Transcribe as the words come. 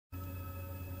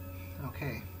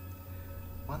Okay.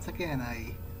 Once again,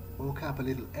 I woke up a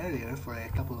little earlier for a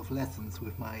couple of lessons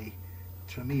with my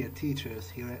Tremere teachers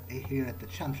here at the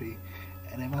Chantry,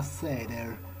 and I must say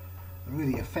they're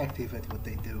really effective at what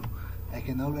they do. I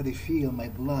can already feel my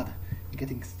blood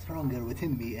getting stronger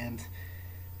within me, and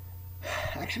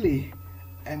actually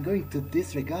I'm going to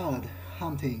disregard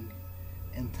hunting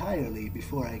entirely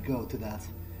before I go to that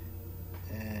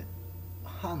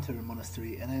hunter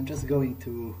monastery, and I'm just going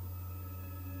to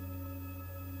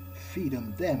feed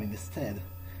on them instead.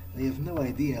 They have no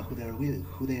idea who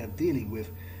they are dealing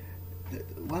with.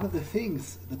 One of the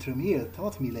things that Tremere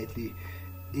taught me lately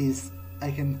is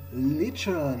I can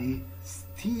literally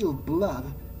steal blood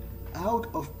out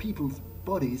of people's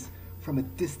bodies from a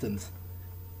distance,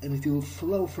 and it will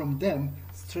flow from them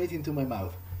straight into my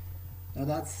mouth. Now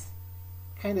that's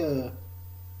kinda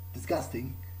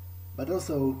disgusting, but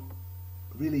also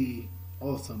really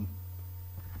awesome.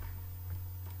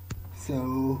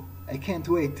 So I can't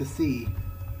wait to see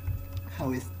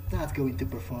how is that going to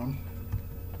perform.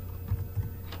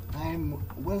 I'm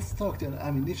well stocked on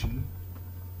ammunition,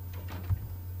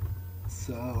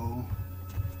 so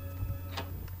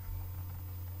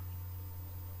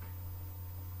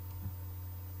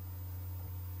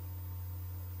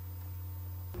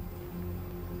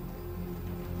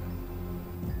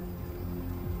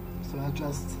I'll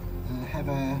just have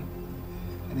an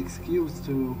excuse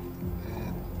to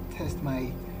test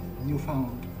my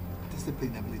newfound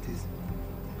discipline abilities.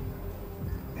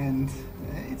 And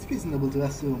it's reasonable to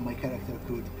assume my character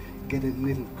could get a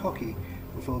little cocky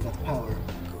with all that power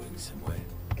Going somewhere.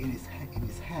 in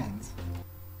his hands.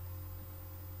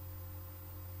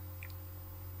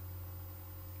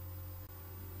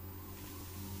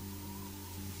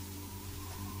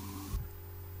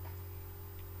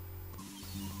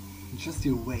 Just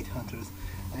you wait, hunters.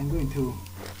 I'm going to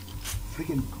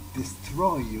freaking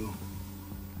destroy you.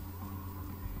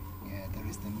 Yeah, there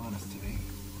is the monastery.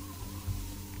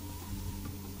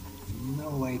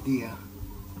 No idea.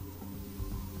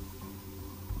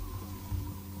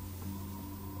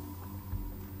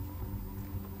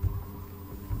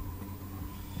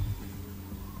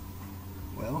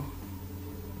 Well,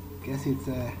 guess it's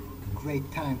a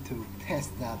great time to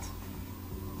test that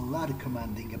blood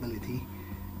commanding ability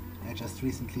I just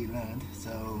recently learned,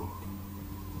 so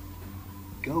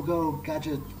go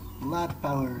gadget blood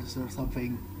powers or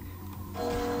something.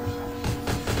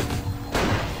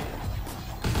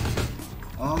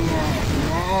 Oh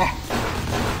yeah,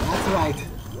 that's right.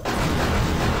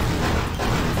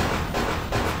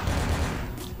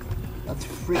 That's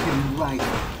freaking right.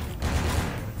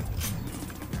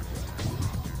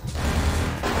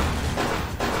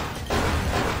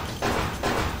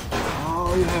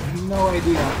 Oh, you have no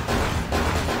idea.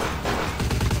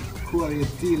 Who are you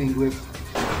dealing with?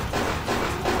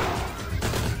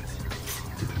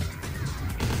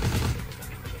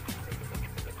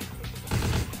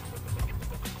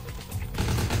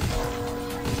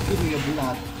 Give me your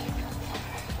blood.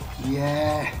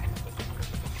 Yeah.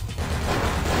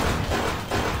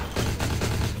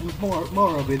 And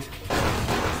more of it.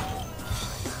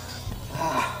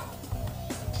 Ah.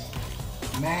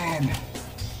 Man.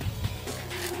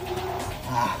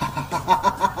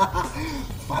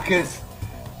 Fuckers.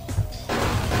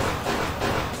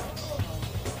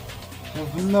 I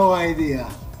have no idea.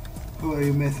 Who are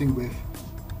you messing with?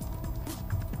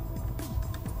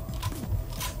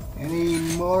 Any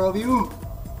more of you?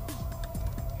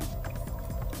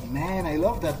 Man, I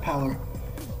love that power.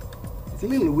 It's a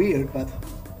little weird, but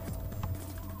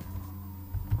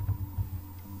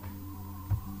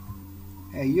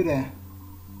hey, you there?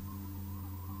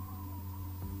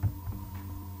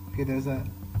 Okay, there's a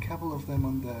couple of them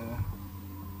on the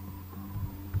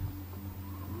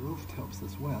rooftops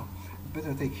as well.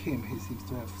 Better take him, he seems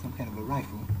to have some kind of a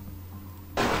rifle.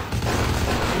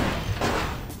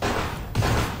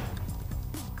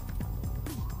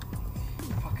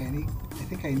 Fuck, I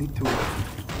think I need to...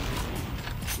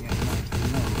 Yeah,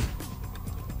 no.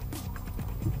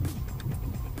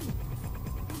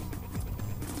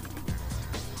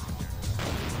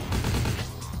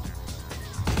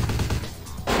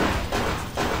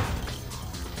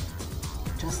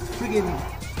 Just friggin'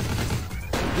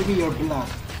 give me your blood.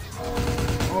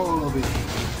 All of it.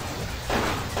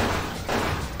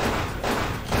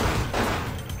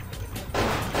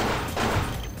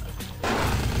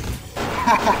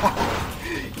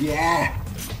 Yeah,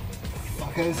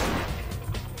 fuckers.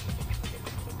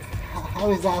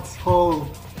 How is that whole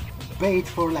bait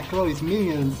for LaCroix's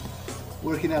minions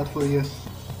working out for you?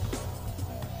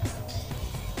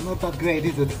 Not that great,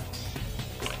 is it?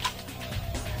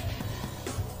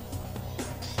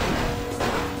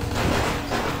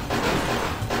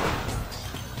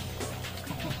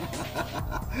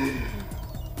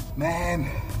 Man,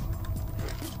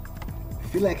 I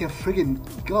feel like a friggin'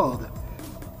 god.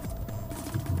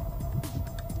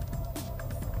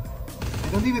 I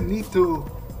don't even need to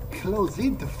close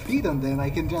in to feed on them.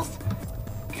 I can just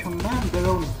command their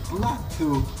own blood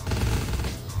to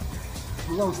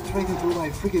flow straight into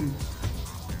my friggin'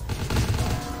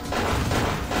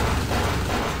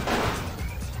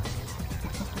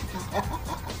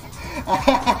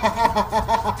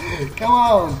 Come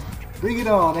on, bring it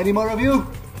on. Any more of you?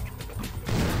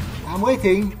 I'm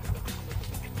waiting.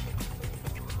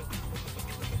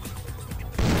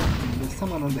 There's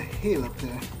someone on the hill up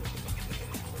there.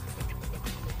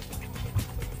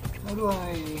 How do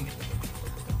I...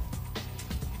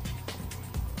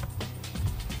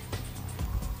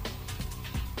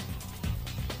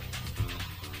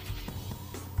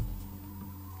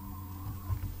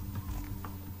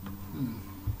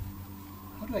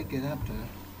 How do I get up there?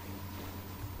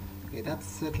 Okay, that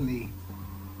certainly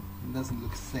doesn't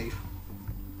look safe.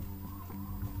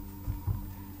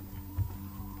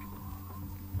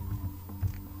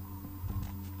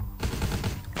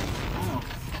 Oh,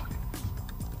 fuck.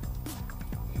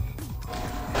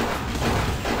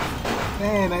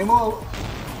 Man, I'm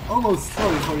almost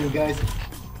sorry for you guys.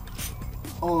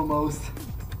 Almost.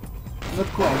 Not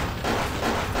quite.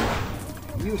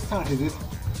 You started it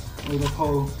with that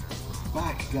whole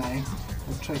back guy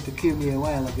that tried to kill me a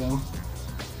while ago.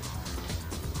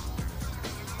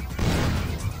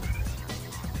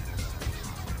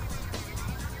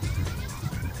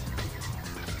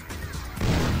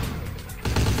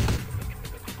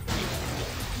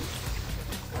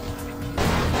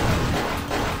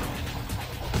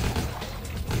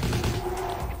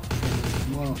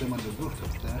 More of them on the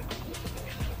rooftops there.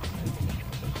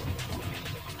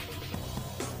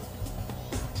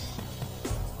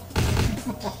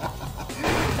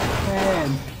 Man,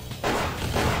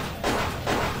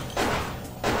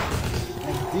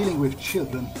 I'm dealing with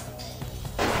children.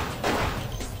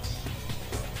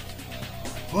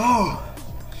 Whoa!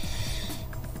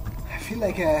 I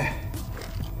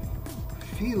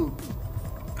feel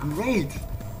great.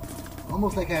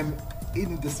 Almost like I'm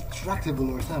indestructible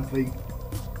or something.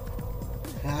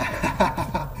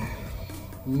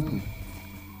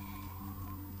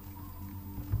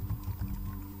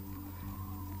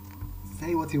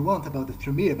 Say what you want about the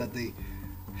Tremere, but they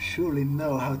surely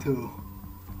know how to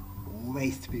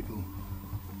waste people.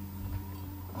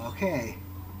 Okay.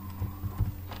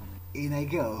 In I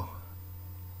go.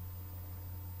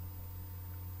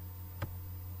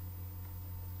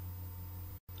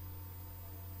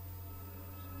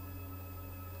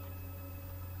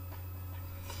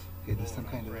 Okay, there's some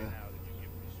kind of a...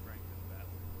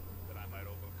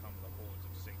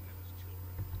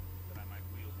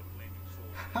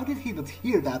 How did he not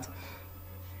hear that?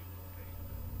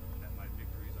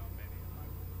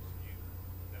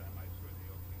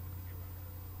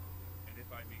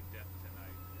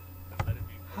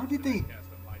 How did they...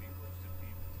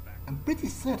 I'm pretty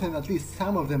certain at least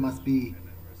some of them must be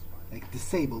like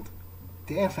disabled,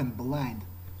 deaf and blind.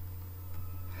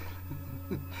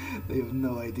 They have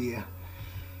no idea.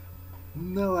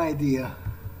 No idea.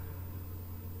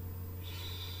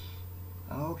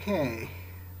 Okay.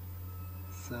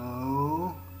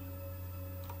 So...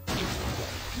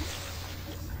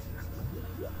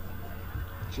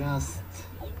 just...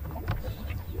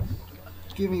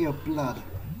 give me your blood.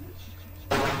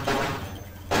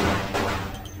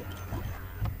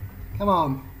 Come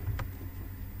on.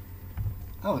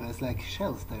 Oh, there's like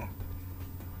shells there.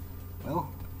 Well...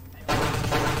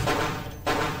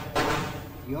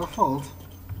 your fault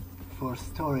for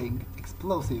storing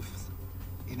explosives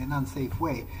in an unsafe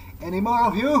way. Any more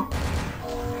of you?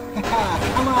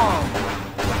 Come on!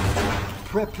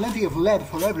 Plenty of lead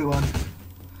for everyone.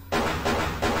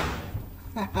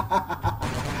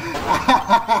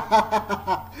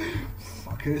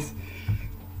 Fuckers.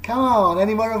 Come on,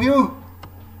 any more of you?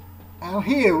 I'm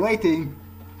here waiting.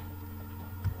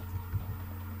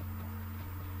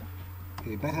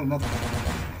 Okay, better not.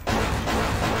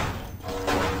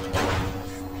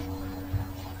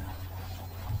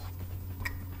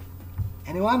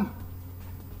 Anyone?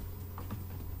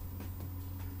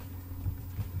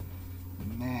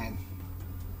 Man,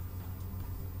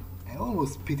 I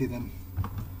almost pity them.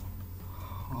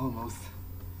 Almost.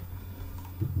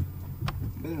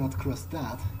 Better not cross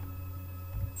that.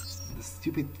 The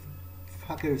stupid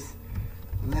fuckers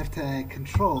left a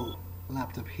control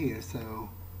laptop here, so...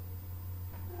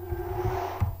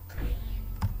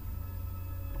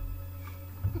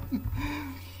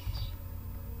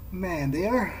 Man, they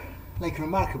are like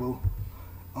remarkable.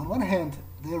 On one hand,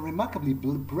 they're remarkably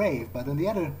brave, but on the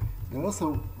other, They're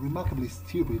also remarkably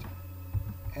stupid.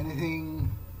 Anything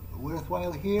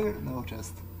worthwhile here? No,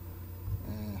 just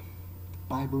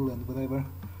Bible and whatever.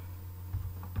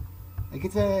 Like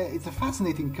it's a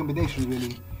fascinating combination,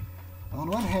 really. On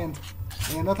one hand,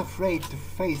 they are not afraid to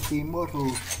face the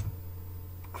immortal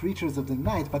creatures of the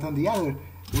night, but on the other,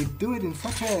 they do it in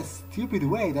such a stupid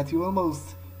way that you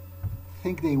almost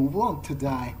think they want to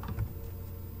die.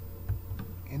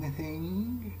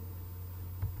 Anything?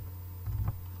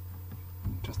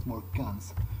 Just more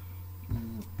guns.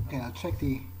 Okay, I'll check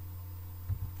the...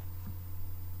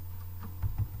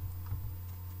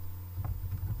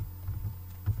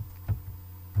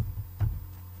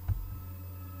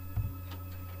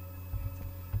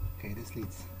 Okay, this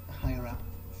leads higher up.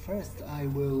 First I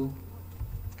will...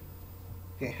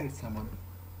 Okay, I heard someone.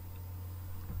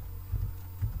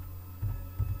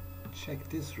 Check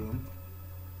this room.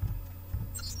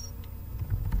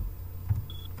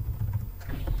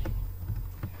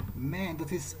 Man,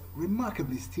 that is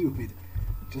remarkably stupid,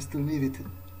 just to leave it.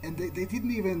 And they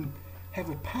didn't even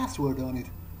have a password on it.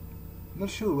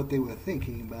 Not sure what they were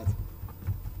thinking, but...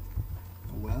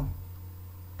 well...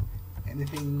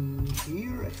 anything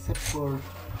here except for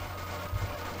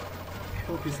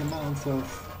copious amounts of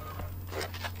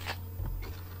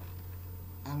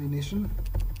ammunition?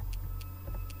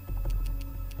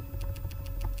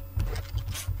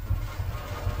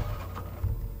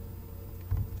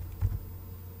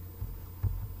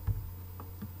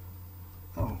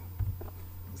 Oh,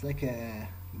 it's like a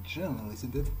journal,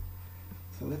 isn't it?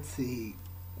 So let's see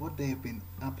what they've been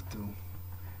up to.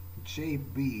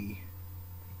 JB.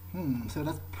 So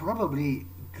that's probably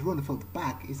Grunfeld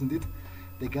back, isn't it?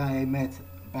 The guy I met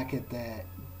back at the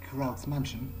Kraut's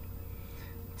mansion.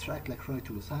 Track LaCroix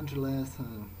to Los Angeles.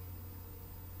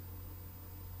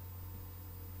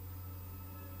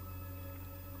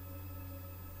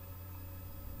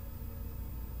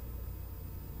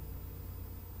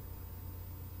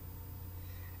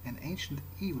 An ancient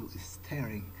evil is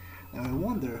staring. Now I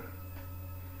wonder,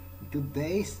 do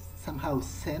they somehow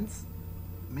sense?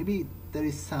 Maybe there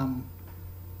is some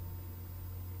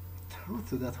truth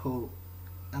to that whole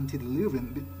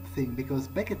antediluvian thing, because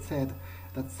Beckett said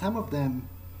that some of them,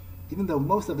 even though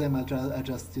most of them are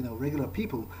just you know, regular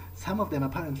people, some of them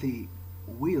apparently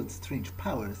wield strange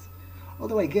powers.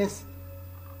 Although I guess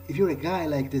if you're a guy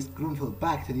like this Grunfeld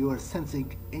back, then you are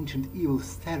sensing ancient evil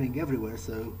staring everywhere,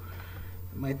 so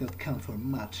it might not count for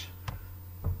much.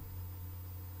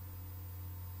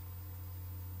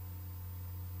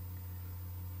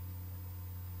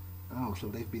 Oh, so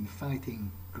they've been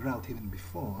fighting Grout even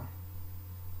before.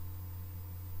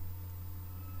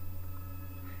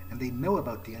 And they know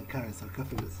about the Ankara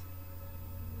sarcophagus.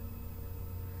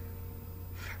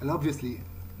 And obviously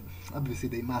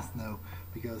they must know,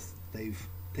 because they've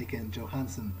taken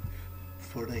Johansson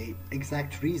for the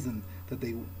exact reason that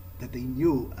they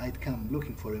knew I'd come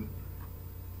looking for him.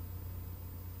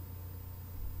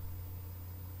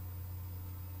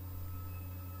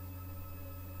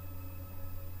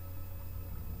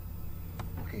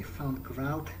 Okay, found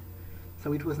Grout.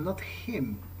 So it was not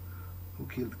him who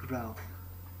killed Grout.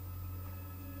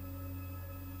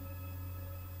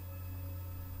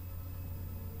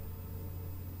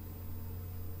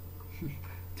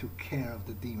 Took care of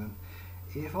the demon.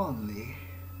 If only.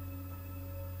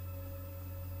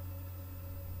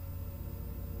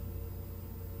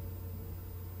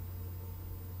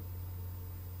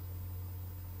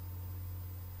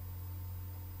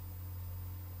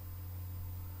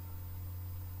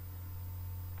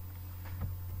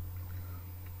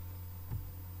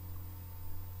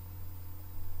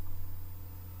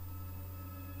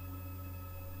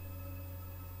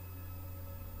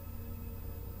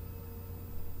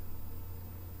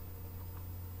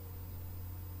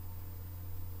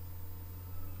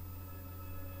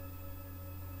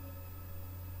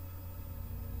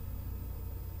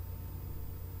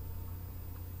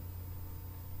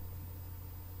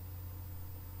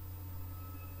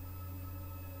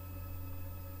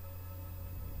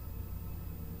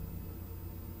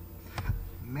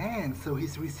 Man, so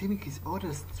he's receiving his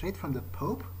orders straight from the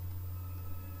Pope?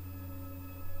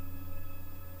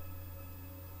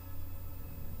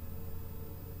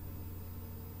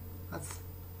 That's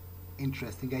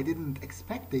interesting. I didn't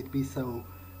expect they'd be so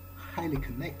highly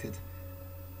connected.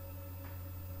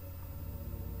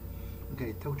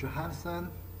 Okay, took Johansson.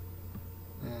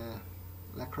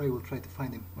 LaCroix will try to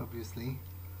find him, obviously.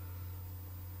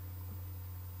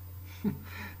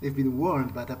 They've been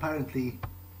warned, but apparently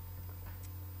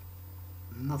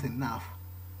not enough.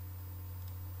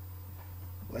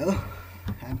 Well,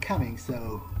 I'm coming,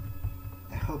 so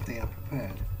I hope they are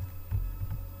prepared.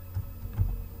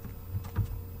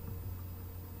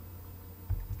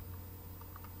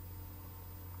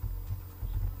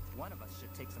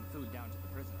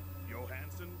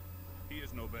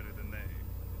 is no better than they.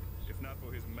 If not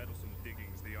for his meddlesome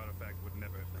diggings, the artifact would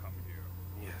never have come here.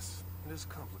 Yes, it is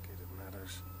complicated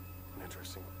matters. An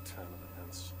interesting turn of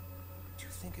events. Do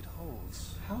you think it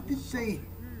holds? How did they...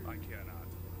 I cannot.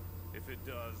 If it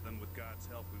does, then with God's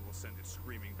help we will send it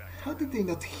screaming back. How did they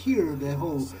not hear the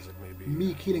whole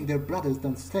me killing their brothers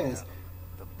downstairs?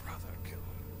 The brother killer.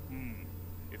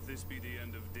 If this be the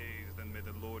end of days, then may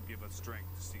the Lord give us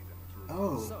strength to see them through.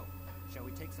 Oh. So, shall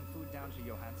we take some food down to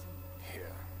Johansson?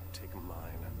 Here, take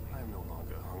mine. I am no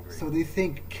longer hungry. So they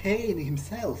think Cain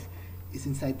himself is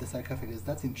inside the sarcophagus.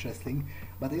 That's interesting.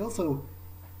 But they also,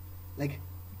 like,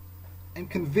 I'm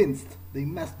convinced they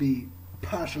must be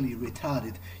partially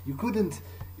retarded. You couldn't...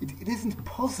 It isn't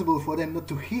possible for them not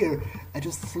to hear. I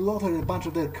just slaughtered a bunch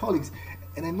of their colleagues,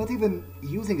 and I'm not even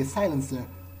using a silencer.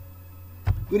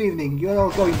 Good evening, you're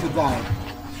all going to die.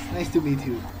 Nice to meet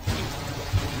you.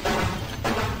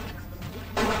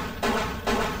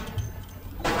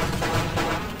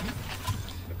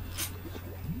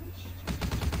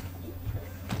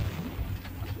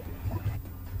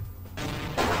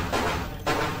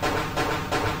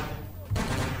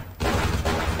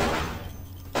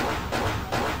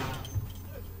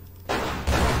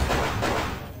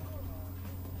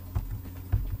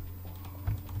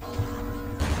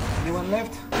 Anyone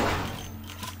left?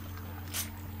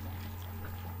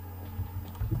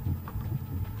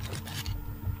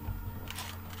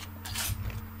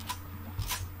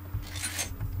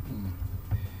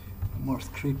 More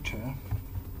scripture.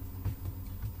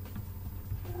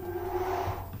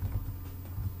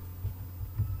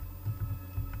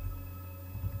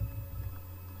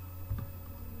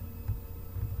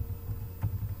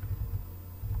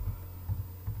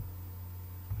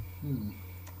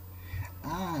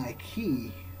 A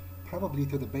key. Probably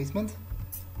to the basement.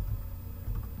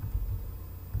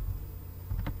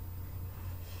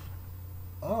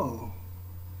 Oh.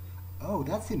 Oh,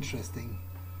 that's interesting.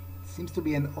 Seems to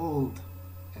be an old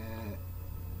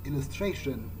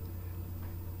illustration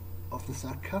of the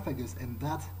sarcophagus, and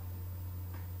that...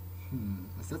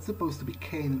 is that supposed to be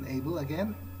Cain and Abel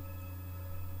again?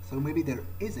 So maybe there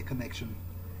is a connection.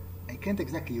 I can't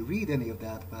exactly read any of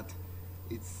that, but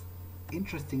it's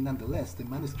interesting nonetheless. The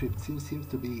manuscript seems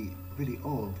to be really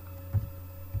old.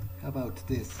 How about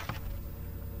this?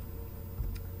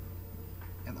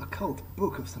 An occult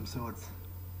book of some sort.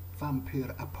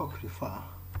 Vampire Apocrypha.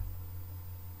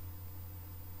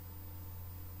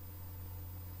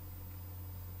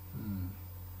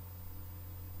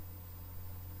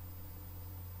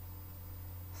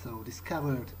 So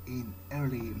discovered in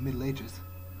early Middle Ages.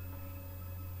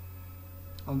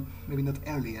 Or maybe not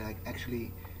early,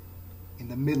 actually in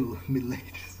the Middle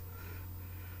Ages.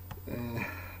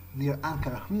 Near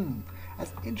Ankara.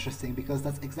 That's interesting because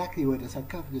that's exactly where the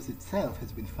sarcophagus itself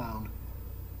has been found.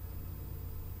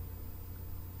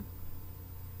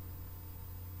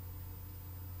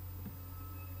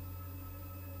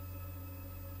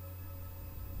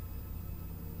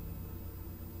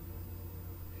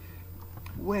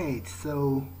 Wait,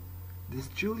 so this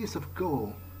Julius of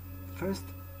Gaul, first,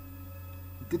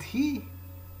 did he?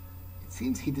 It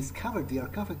seems he discovered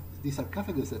the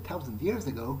sarcophagus 1,000 years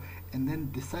ago and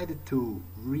then decided to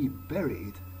rebury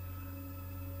it.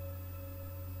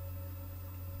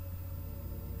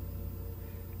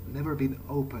 Never been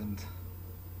opened.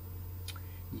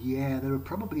 Yeah, they were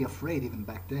probably afraid even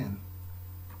back then.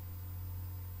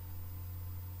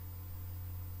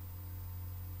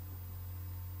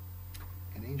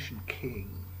 An ancient king.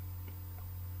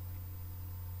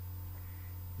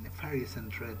 Nefarious and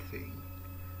dread thing.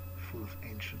 Full of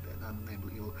ancient and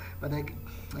unnamable evil. But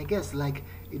I guess like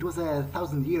it was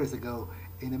 1,000 years ago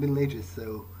in the Middle Ages,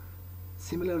 so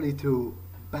similarly to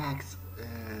Bach's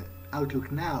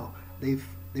outlook now, they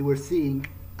were seeing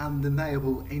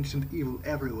undeniable ancient evil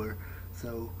everywhere.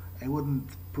 So I wouldn't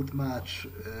put much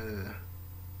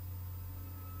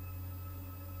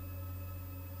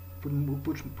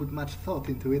put much thought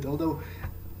into it. Although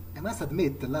I must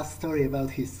admit, the last story about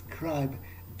his scribe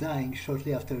dying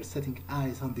shortly after setting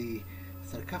eyes on the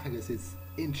sarcophagus is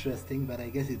interesting, but I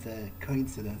guess it's a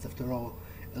coincidence. After all,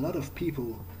 a lot of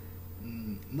people,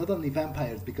 not only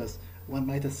vampires, because one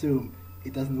might assume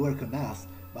it doesn't work on us,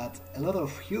 but a lot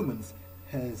of humans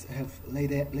have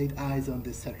laid eyes on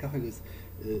this sarcophagus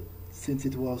since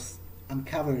it was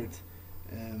uncovered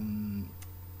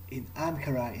in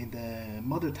Ankara in the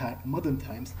modern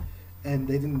times, and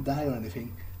they didn't die or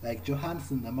anything. Like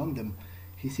Johansson among them,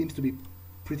 he seems to be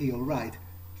pretty alright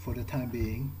for the time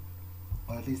being,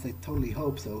 or at least I totally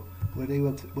hope so. Where they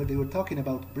were talking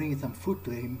about bringing some food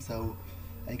to him, so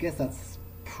I guess that's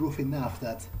proof enough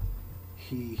that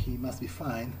he must be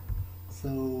fine.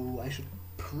 So I should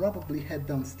probably head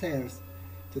downstairs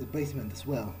to the basement as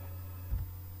well.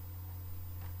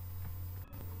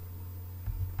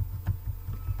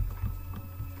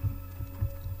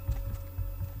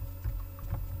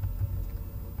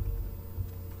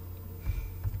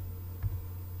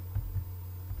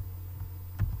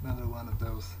 Another one of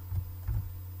those.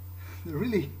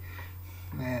 Really,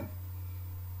 man,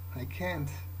 I can't.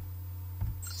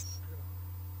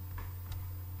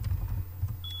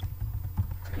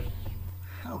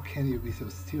 How can you be so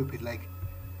stupid? Like,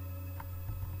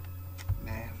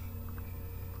 man.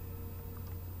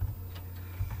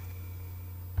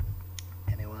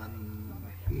 Anyone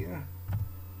here?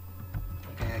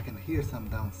 Okay, I can hear some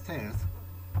downstairs.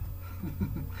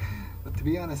 But to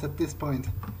be honest, at this point,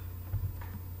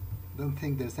 don't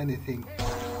think there's anything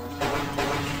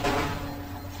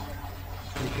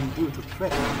they can do to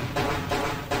threaten me.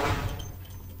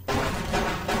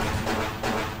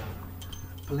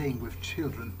 Playing with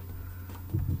children.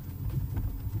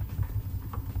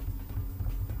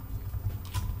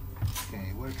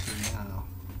 Okay, where to now?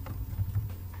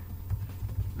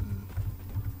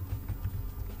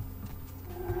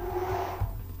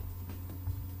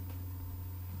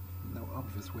 No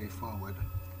obvious way forward.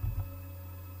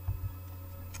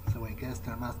 So I guess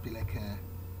there must be like a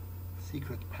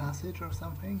secret passage or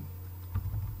something.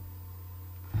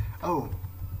 Oh,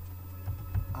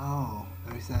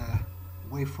 there is a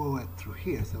way forward through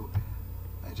here, so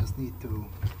I just need to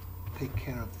take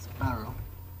care of this barrel.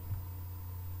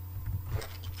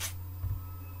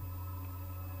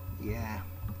 Yeah.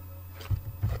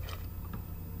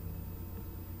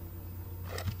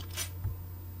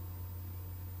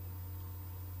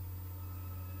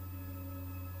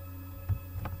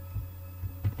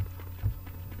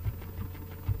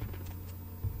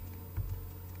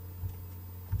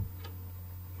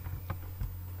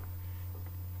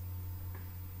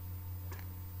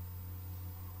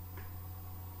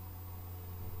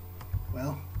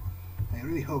 Well, I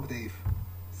really hope they've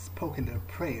spoken their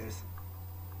prayers.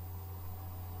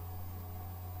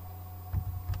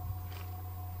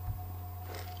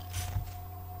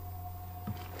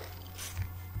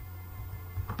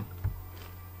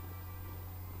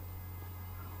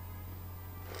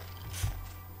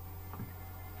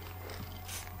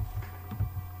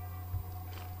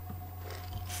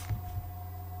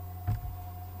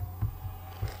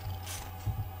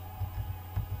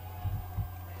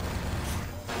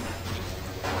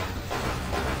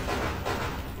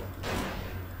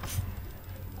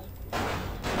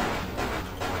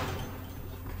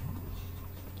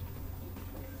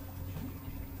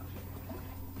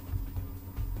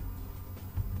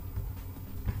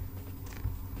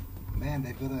 Man,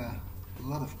 they've got a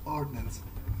lot of ordnance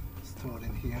stored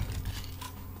in here.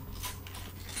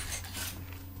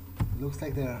 Looks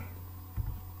like they're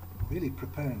really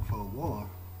preparing for a war.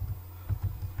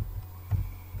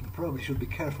 You probably should be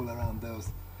careful around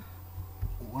those.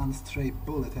 One stray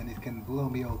bullet and it can blow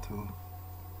me all to,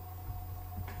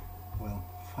 well,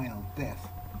 final death.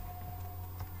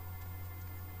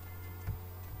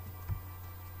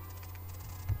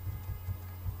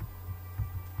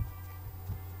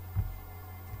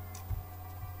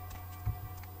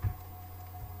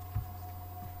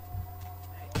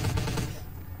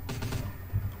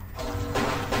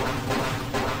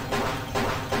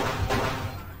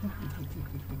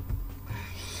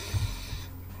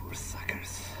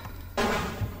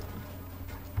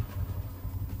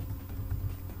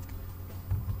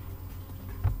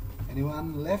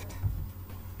 Anyone left?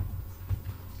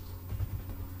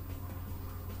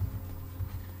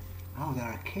 Oh, there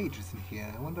are cages in here.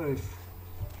 I wonder if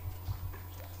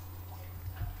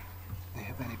they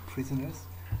have any prisoners.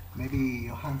 Maybe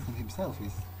Johansson himself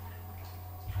is...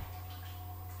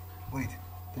 Wait,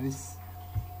 there's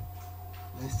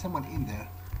someone in there.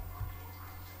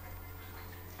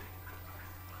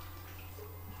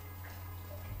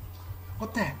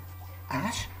 What the?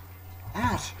 Ash?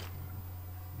 Ash!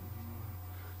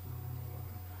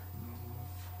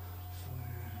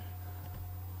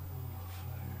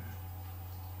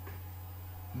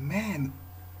 Man,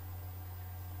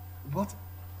 what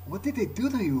did they do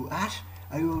to you, Ash?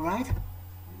 Are you alright? In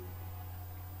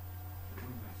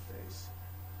my face.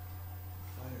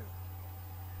 Fire.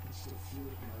 I still feel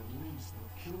it in my wounds.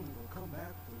 They'll kill me. They'll come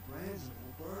back with their brands and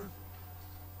they'll burn.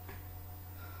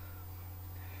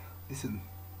 Listen,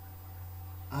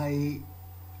 I'm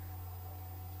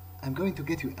going to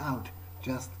get you out.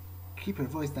 Just keep your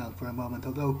voice down for a moment,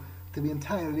 although, to be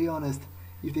entirely honest,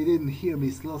 if they didn't hear me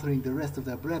slaughtering the rest of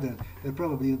their brethren, they're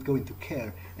probably not going to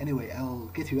care. Anyway, I'll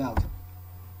get you out.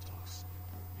 Talks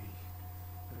about me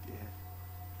again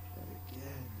and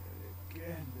again and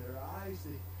guys,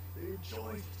 they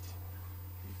enjoyed it.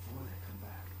 Before they come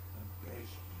back, I'm begging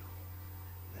you,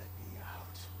 let me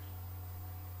out.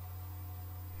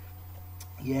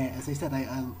 Yeah, as I said,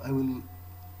 I will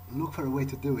look for a way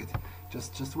to do it.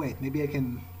 Just wait. Maybe I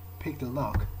can pick the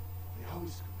lock. They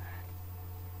always come back.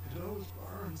 It always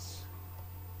burns.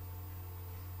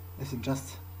 Listen,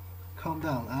 just calm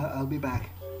down. I'll be back.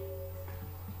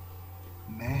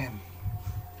 Man,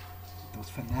 those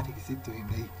fanatics did to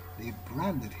him. They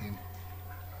branded him.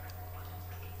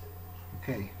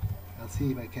 Okay, I'll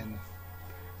see if I can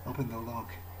open the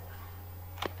lock.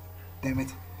 Damn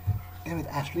it,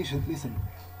 Ashley, listen.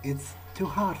 It's too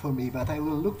hard for me, but I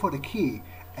will look for the key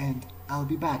and I'll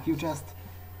be back. You just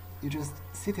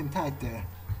sitting tight there.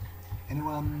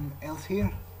 Anyone else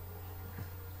here?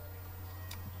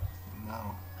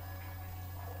 No.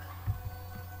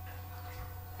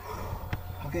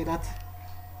 Okay, that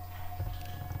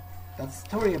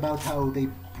story about how they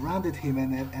branded him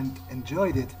and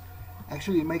enjoyed it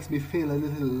actually makes me feel a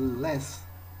little less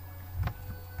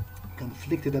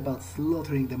conflicted about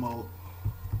slaughtering them all.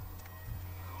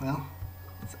 Well,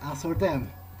 it's us or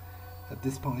them at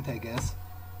this point, I guess.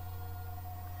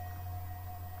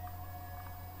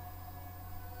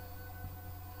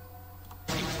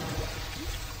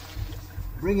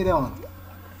 Bring it on.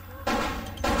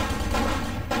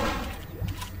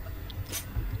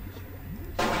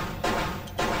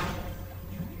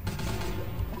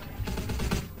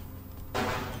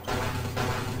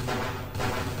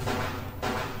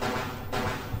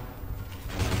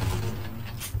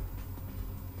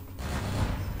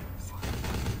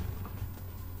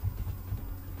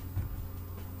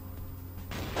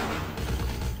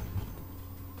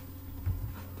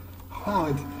 Wow,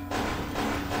 it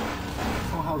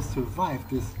somehow survived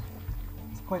this.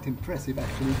 It's quite impressive,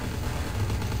 actually.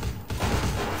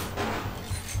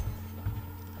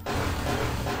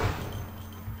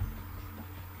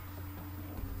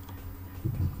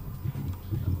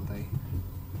 That's what I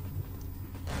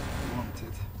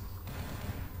wanted.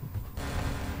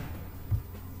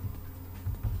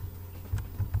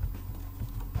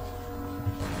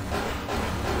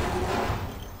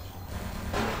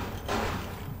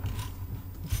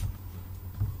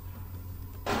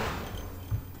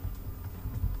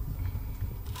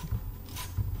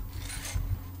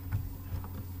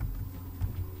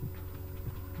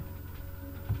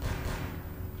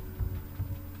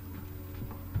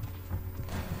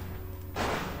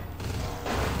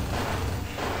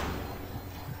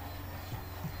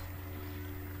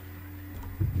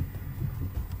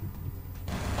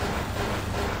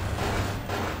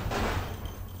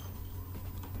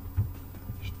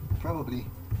 Probably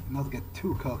not get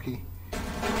too cocky.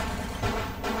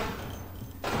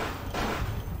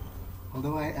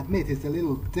 Although I admit it's a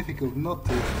little difficult not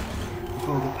to with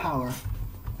all the power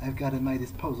I've got at my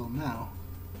disposal now.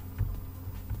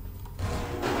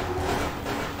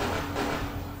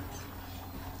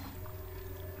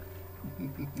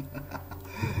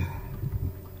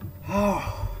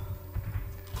 Oh.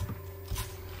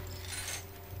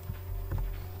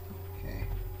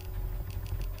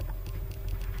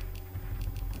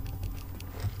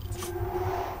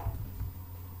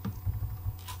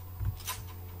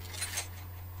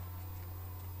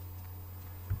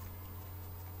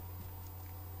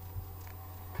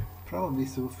 Probably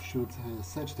should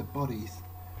search the bodies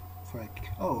for a...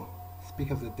 Oh,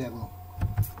 speak of the devil.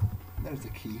 There's the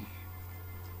key.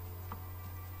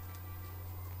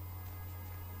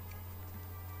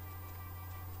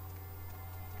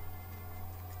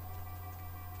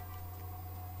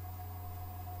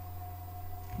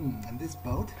 And this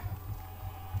boat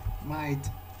might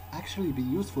actually be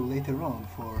useful later on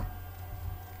for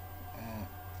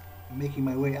making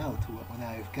my way out when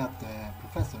I've got the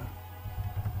professor.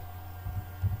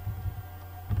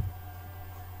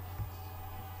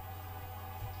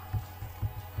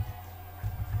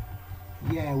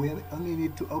 Yeah, we only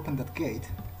need to open that gate.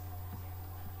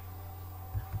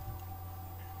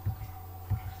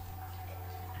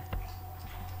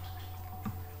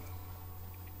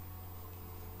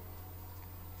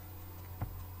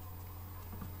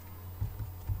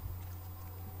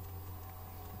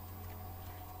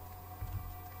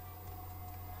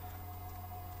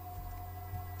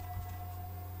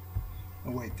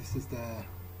 Oh wait, this is the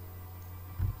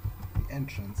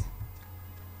entrance.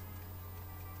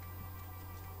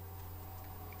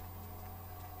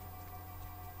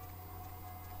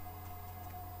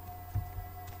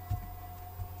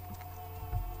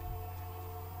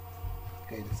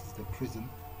 Okay, this is the prison.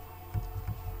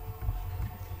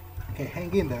 Okay,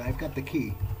 hang in there, I've got the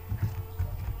key.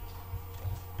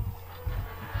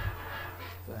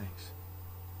 Thanks.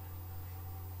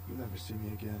 You never see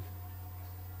me again.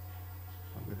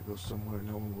 I'm gonna go somewhere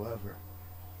no one will ever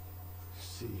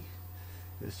see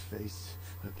this face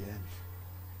again.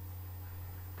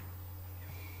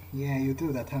 Yeah, you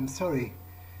do that. I'm sorry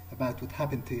about what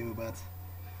happened to you, but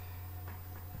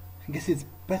I guess it's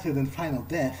better than final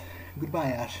death.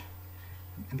 Goodbye, Ash,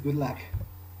 and good luck.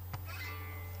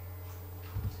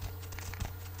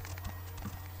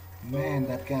 Man,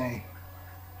 that guy.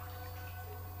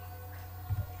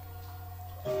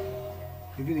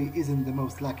 He really isn't the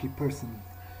most lucky person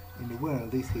in the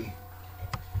world, is he?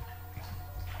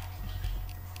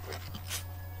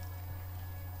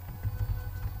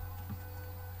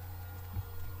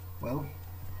 Well,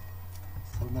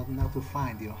 so now to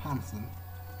find Johansson.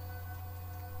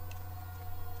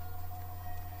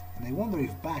 And I wonder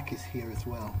if Back is here as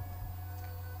well.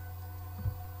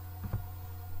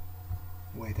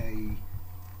 Wait, I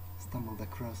stumbled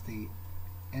across the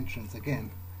entrance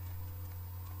again.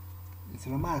 It's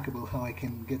remarkable how I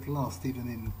can get lost even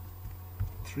in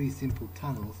 3 simple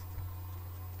tunnels.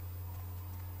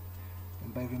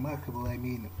 And by remarkable I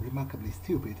mean remarkably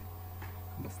stupid,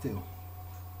 but still.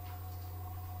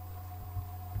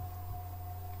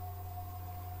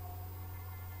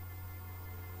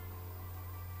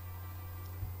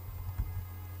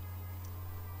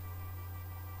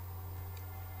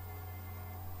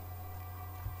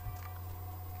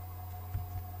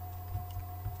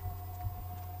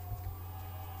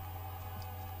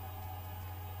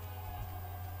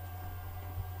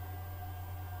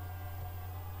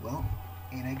 Well,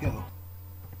 in I go.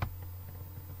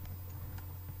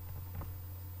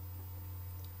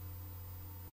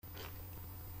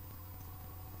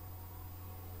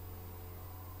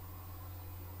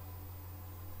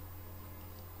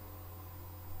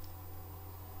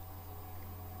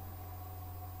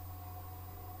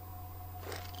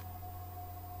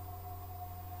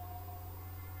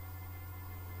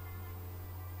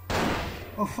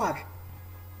 Oh fuck!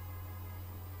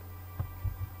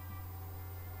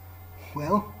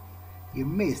 Well, you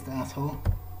missed, asshole.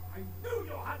 I knew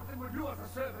Johansson would lure the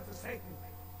servant to Satan,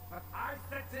 but I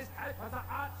set this helper the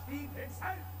archfiend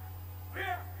himself.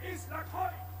 Where is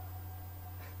Lacroix?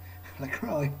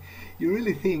 Lacroix? You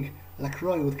really think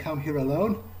Lacroix would come here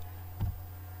alone?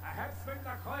 Perhaps when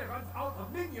Lacroix runs out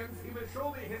of minions, he will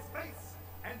show me his face,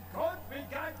 and God will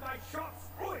guide my shots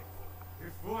through it.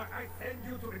 Before I send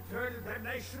you to eternal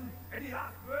damnation, any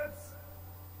last words?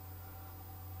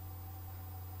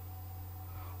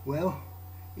 Well,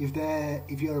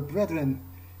 if your brethren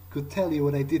could tell you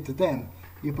what I did to them,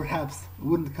 you perhaps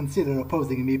wouldn't consider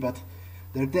opposing me, but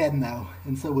they're dead now,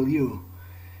 and so will you,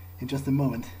 in just a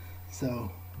moment.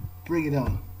 So, bring it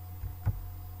on.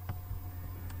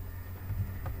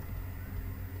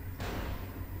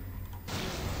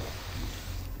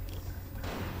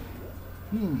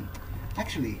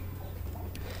 Actually,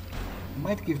 I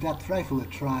might give that rifle a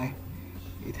try.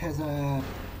 It has a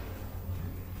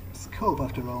scope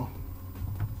after all.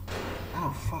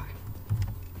 Oh fuck.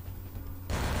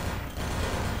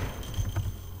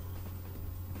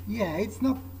 Yeah, it's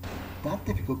not that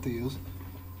difficult to use.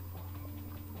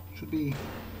 Should be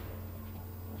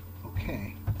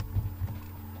okay.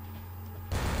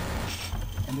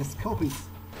 And the scope is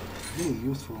really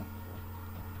useful.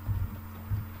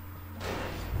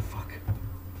 Fuck.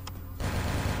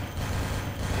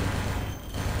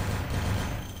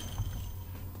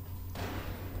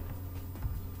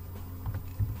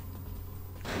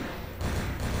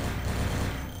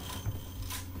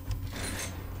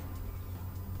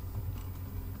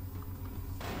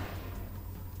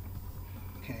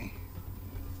 Okay.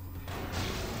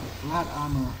 Blood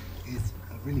armor is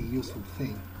a really useful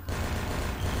thing.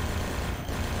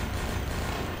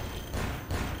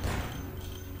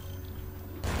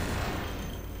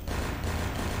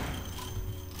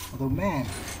 Although man,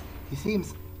 he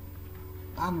seems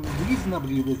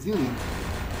unreasonably resilient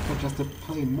for just a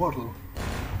plain mortal.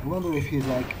 I wonder if he's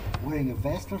like wearing a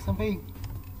vest or something?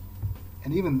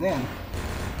 And even then,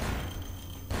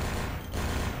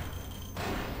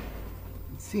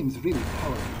 it seems really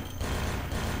powerful.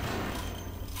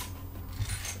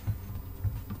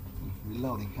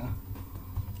 Reloading, huh?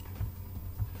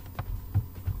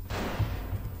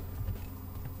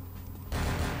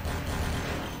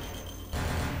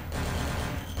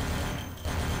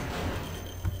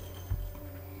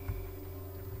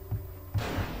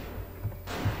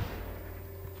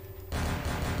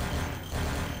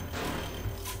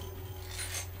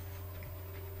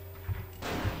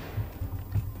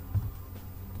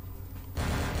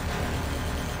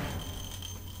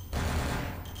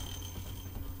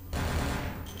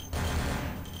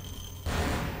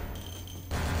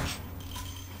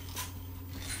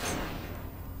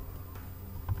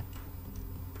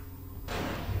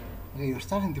 Okay, you're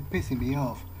starting to piss me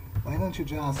off. Why don't you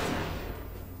just...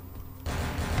 I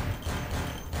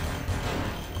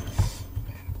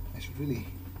should really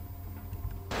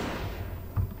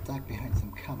duck behind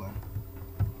some cover.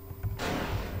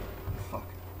 Fuck.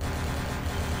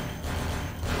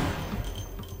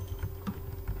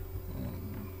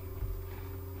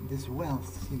 This well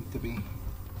seems to be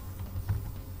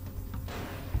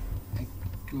a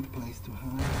good place to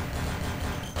hide.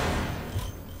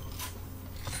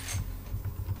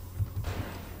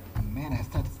 And man, I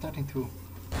starting to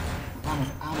run out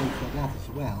of ammo for that as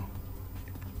well.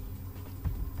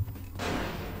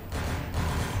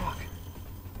 Fuck.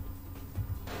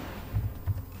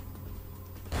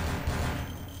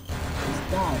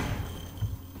 Just die.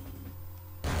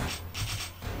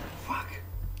 Fuck.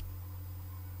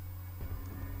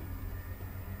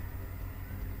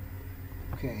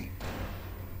 Okay,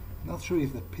 not sure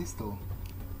if the pistol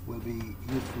will be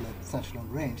useful at such long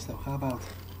range, so how about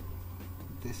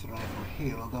this rifle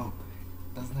here, although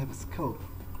it doesn't have a scope.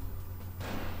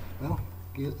 Well,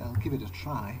 I'll give it a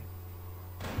try.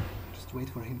 Just wait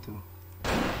for him to...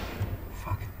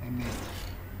 Fuck, I missed.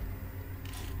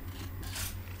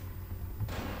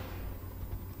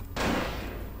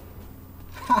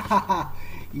 Hahaha,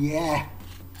 yeah!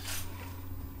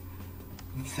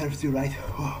 That serves you right.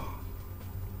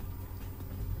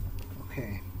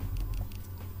 Okay.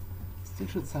 Still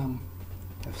should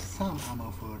have some ammo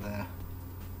for the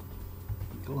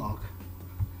Glock.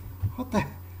 What the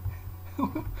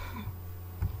what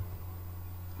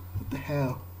the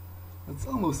hell? That's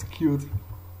almost cute.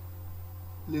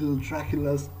 Little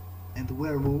Draculas and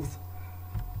werewolves.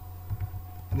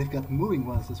 And they've got moving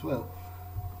ones as well.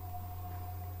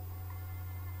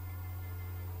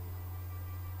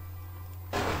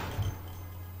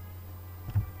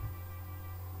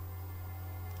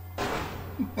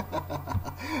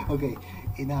 Okay,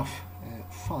 enough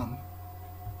fun.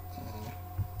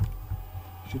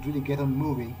 Should really get on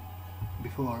moving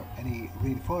before any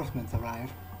reinforcements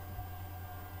arrive.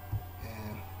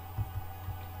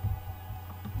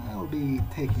 I'll be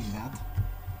taking that.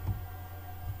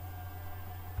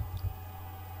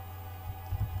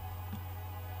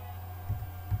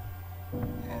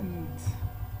 And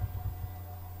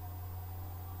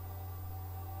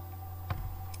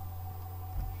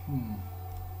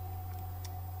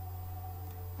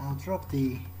I'll drop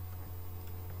the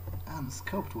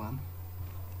unscoped one,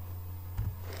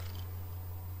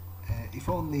 if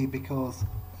only because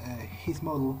his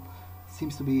model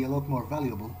seems to be a lot more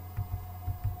valuable.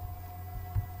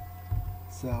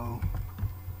 So,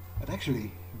 but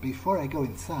actually, before I go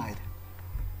inside,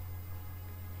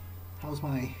 how's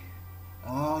my...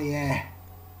 Oh yeah,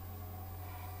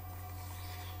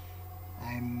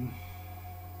 I'm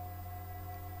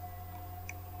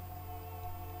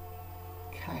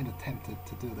kind of tempted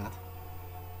to do that.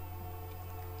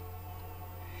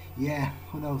 Yeah,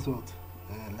 who knows what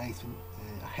lies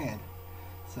ahead.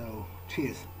 So,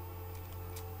 cheers.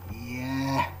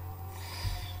 Yeah.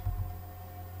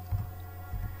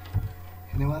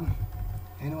 Anyone?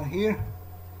 Anyone here?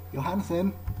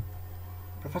 Johansson?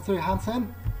 Professor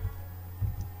Johansson?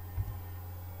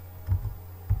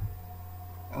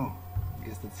 Oh, I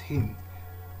guess that's him.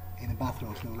 In a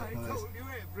bathrobe, no less. I told you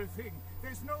everything.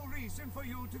 There's no reason for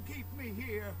you to keep me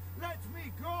here. Let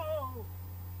me go!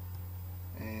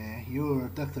 You're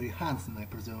Dr. Johansson, I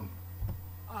presume.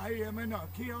 I am an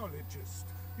archaeologist.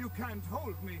 You can't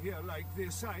hold me here like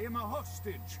this. I am a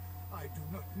hostage. I do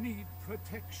not need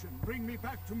protection. Bring me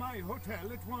back to my hotel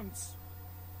at once.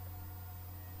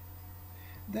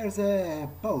 There's a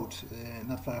boat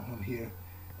not far from here.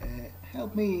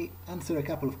 Help me answer a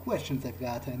couple of questions I've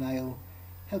got and I'll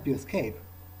help you escape.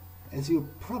 As you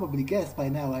probably guessed by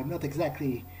now, I'm not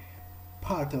exactly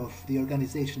part of the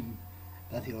organization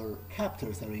that your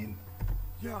captors are in.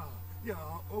 Yeah,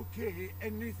 okay.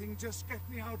 Anything, just get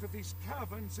me out of these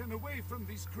caverns and away from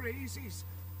these crazies.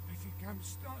 I think I'm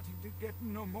starting to get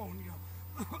pneumonia.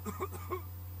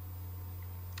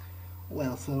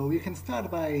 Well, so you can start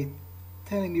by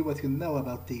telling me what you know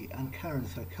about the uncurrent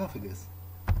sarcophagus.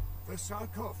 The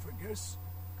sarcophagus?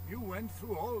 You went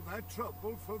through all that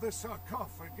trouble for the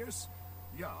sarcophagus?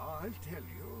 Yeah, I'll tell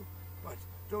you. But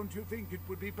don't you think it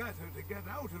would be better to get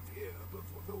out of here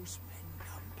before those men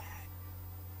come back?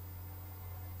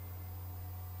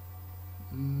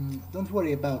 Don't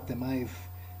worry about them. I've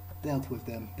dealt with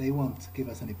them. They won't give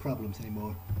us any problems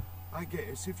anymore. I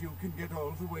guess if you can get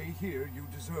all the way here, you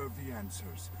deserve the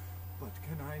answers. But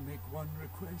can I make one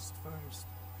request first?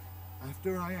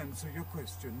 After I answer your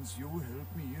questions, you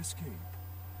help me escape.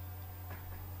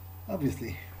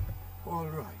 Obviously. All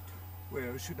right.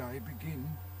 Where should I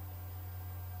begin?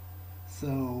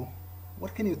 So,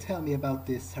 what can you tell me about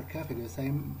this sarcophagus?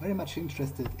 I'm very much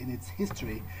interested in its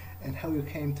history and how you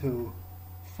came to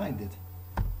find it.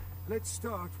 Let's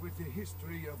start with the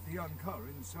history of the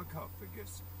Ankaran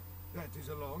sarcophagus. That is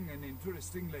a long and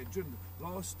interesting legend,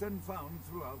 lost and found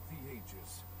throughout the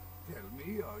ages. Tell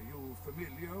me, are you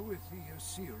familiar with the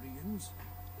Assyrians?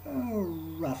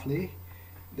 Roughly.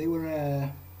 They were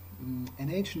an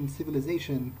ancient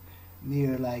civilization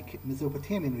near, like,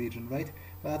 Mesopotamian region, right?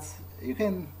 But you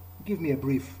can give me a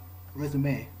brief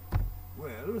resume.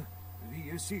 Well,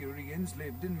 the Assyrians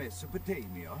lived in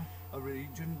Mesopotamia, a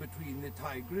region between the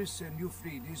Tigris and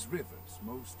Euphrates rivers.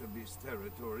 Most of this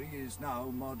territory is now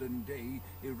modern-day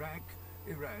Iraq,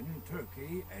 Iran,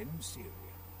 Turkey, and Syria.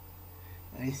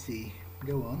 I see.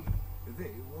 Go on.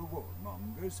 They were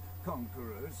warmongers,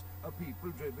 conquerors, a people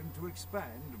driven to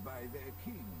expand by their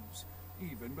kings.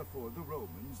 Even before the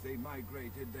Romans, they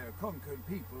migrated their conquered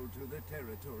people to the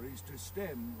territories to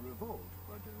stem revolt.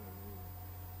 But,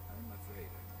 I'm afraid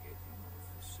I'm getting off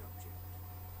the subject.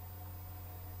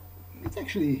 It's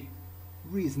actually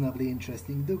reasonably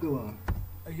interesting. Do go on.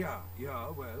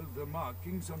 Well, the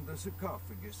markings on the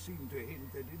sarcophagus seem to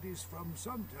hint that it is from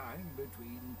sometime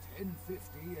between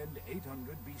 1050 and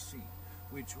 800 BC,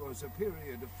 which was a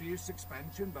period of fierce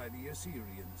expansion by the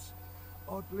Assyrians.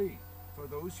 Oddly, for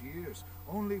those years,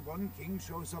 only one king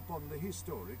shows up on the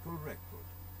historical record.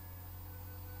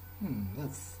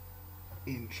 That's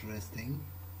interesting.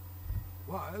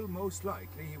 While most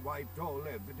likely he wiped all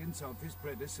evidence of his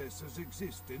predecessor's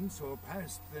existence or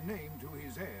passed the name to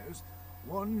his heirs,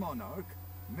 one monarch,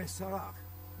 Masquerade,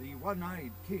 the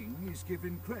one-eyed king, is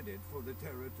given credit for the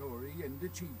territory and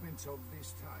achievements of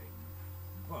this time.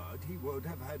 But he would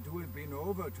have had to have been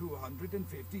over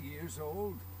 250 years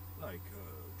old, like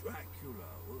Dracula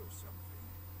or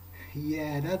something.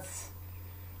 Yeah, that's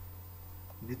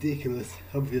ridiculous,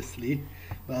 obviously.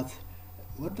 But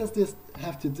what does this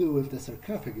have to do with the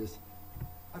sarcophagus?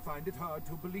 I find it hard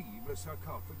to believe a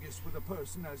sarcophagus with a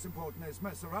person as important as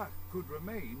Masquerade could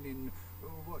remain in,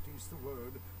 what is the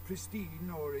word, pristine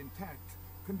or intact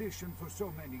condition for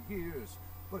so many years.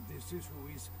 But this is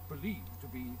who is believed to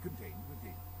be contained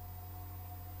within.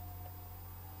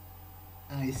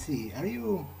 I see. Are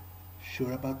you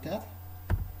sure about that?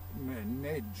 An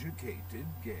educated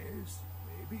guess.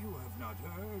 Maybe you have not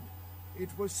heard. It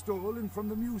was stolen from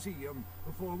the museum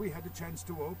before we had a chance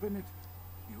to open it.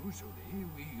 Usually,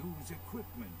 we use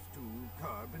equipment to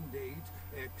carbon date,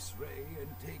 X-ray, and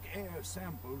take air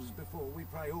samples before we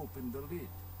pry open the lid.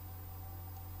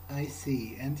 I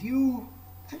see. And you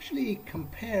actually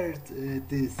compared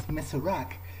this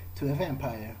Masquerade to a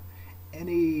vampire.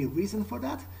 Any reason for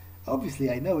that? Obviously,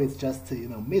 I know it's just,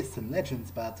 myths and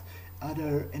legends, but are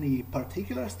there any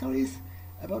particular stories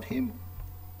about him?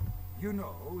 You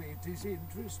know, it is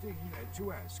interesting that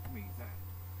you ask me that.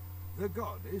 The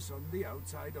goddess on the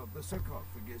outside of the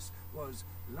sarcophagus was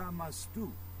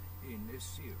Lamashtu. In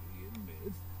Assyrian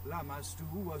myth, Lamashtu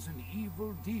was an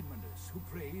evil demoness who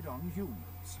preyed on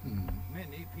humans.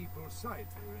 Many people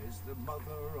cite her as the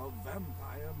mother of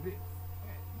vampire myth.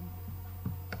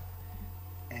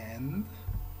 And?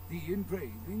 The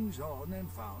engravings on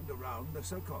and found around the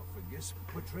sarcophagus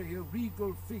portray a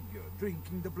regal figure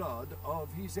drinking the blood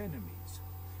of his enemies.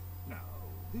 Now,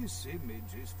 this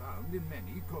image is found in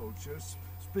many cultures,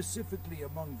 specifically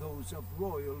among those of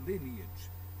royal lineage,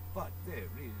 but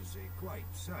there is a quite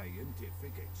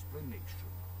scientific explanation.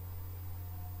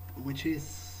 Which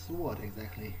is what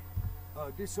exactly? A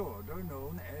disorder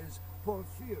known as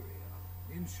porphyria.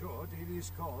 In short, it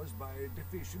is caused by a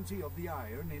deficiency of the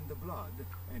iron in the blood,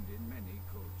 and in many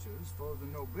cultures, for the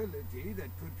nobility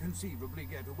that could conceivably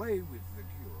get away with the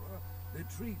cure, the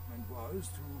treatment was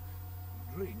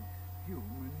to drink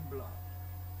human blood.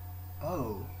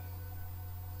 Oh.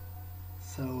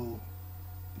 So,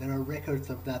 there are records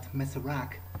of that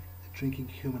Masquerade drinking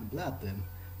human blood then.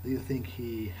 Do you think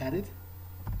he had it?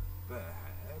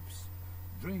 Perhaps.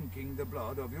 Drinking the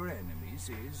blood of your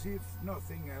enemies is, if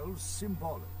nothing else,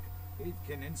 symbolic. It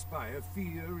can inspire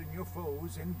fear in your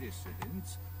foes and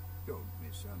dissidents. Don't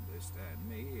misunderstand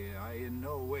me. I in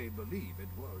no way believe it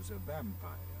was a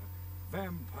vampire.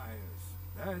 Vampires.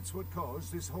 That's what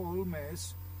caused this whole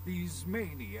mess. These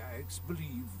maniacs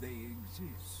believe they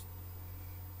exist.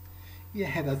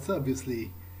 Yeah, that's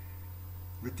obviously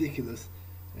ridiculous.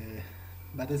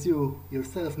 But as you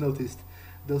yourself noticed,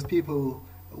 those people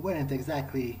weren't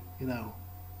exactly,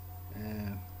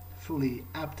 fully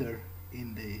apter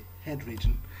in the head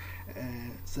region.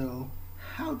 So,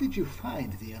 how did you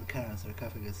find the Ankaran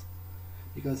sarcophagus?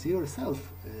 Because you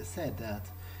yourself said that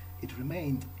it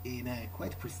remained in a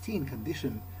quite pristine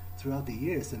condition throughout the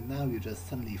years and now you just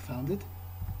suddenly found it?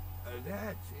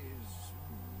 That is,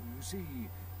 you see,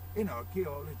 in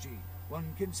archaeology,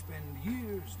 one can spend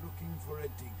years looking for a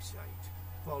dig site,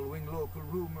 following local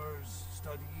rumors,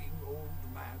 studying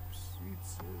old maps.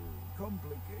 It's a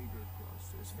complicated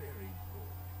process, very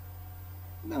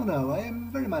boring. No, I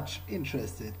am very much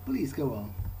interested. Please go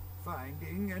on.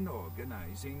 Finding and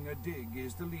organizing a dig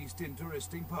is the least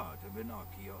interesting part of an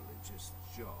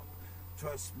archaeologist's job.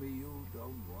 Trust me, you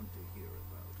don't want to hear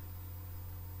about it.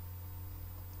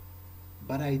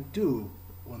 But I do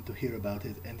want to hear about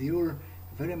it, and you're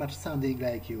very much sounding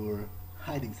like you're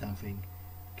hiding something.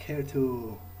 Care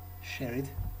to share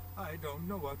it? I don't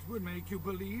know what would make you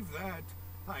believe that.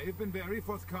 I have been very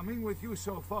forthcoming with you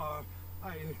so far.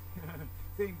 I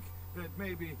think that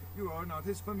maybe you are not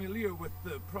as familiar with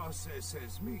the process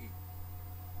as me.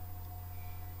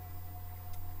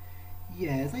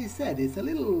 Yeah, as I said, it's a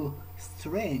little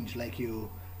strange, like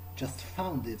you just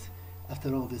found it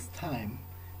after all this time,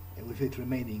 with it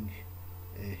remaining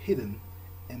hidden,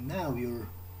 and now you're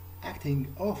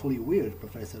acting awfully weird,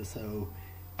 Professor, so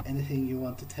anything you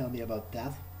want to tell me about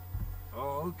that?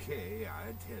 Okay,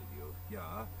 I'll tell you.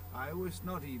 Yeah, I was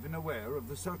not even aware of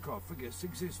the sarcophagus'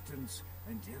 existence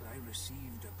until I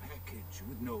received a package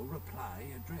with no reply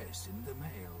address in the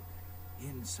mail.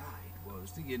 Inside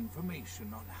was the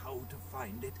information on how to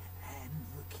find it and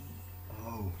the key.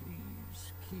 Oh.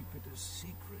 Please keep it a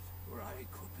secret, or I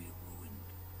could be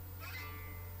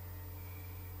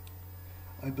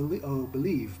ruined.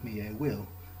 Believe me, I will.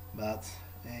 But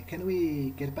can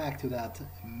we get back to that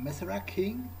Masquerade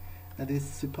king that is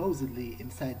supposedly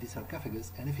inside the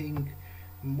sarcophagus? Anything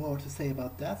more to say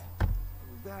about that?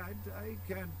 That I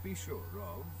can't be sure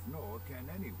of, nor can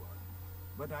anyone.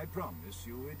 But I promise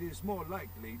you it is more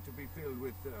likely to be filled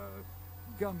with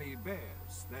gummy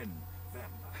bears than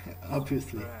vampires.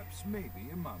 Obviously. Perhaps maybe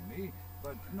a mummy,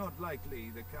 but not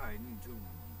likely the kind to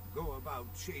go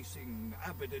about chasing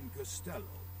Abbott and Costello.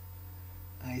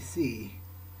 I see.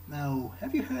 Now,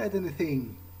 have you heard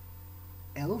anything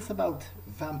else about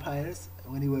vampires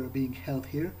when you were being held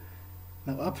here?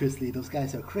 Now, obviously, those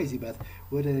guys are crazy, but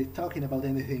were they talking about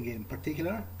anything in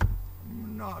particular?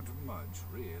 Not much,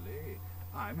 really.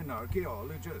 I'm an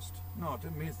archaeologist, not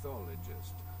a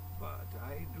mythologist. But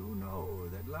I do know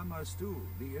that Lamashtu,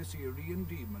 the Assyrian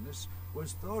demoness,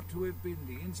 was thought to have been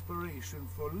the inspiration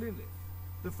for Lilith,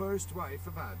 the first wife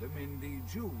of Adam in the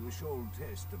Jewish Old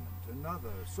Testament,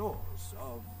 another source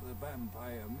of the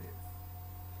vampire myth.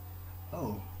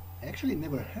 Oh, I actually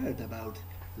never heard about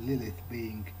Lilith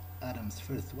being Adam's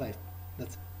first wife.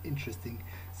 That's interesting.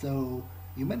 So,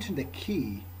 you mentioned a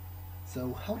key.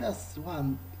 So, how does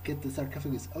one get the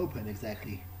sarcophagus open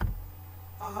exactly?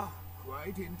 Ah,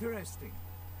 quite interesting.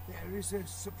 There is a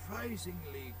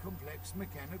surprisingly complex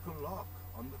mechanical lock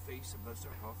on the face of the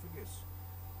sarcophagus.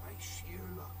 By sheer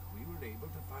luck, we were able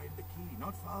to find the key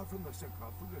not far from the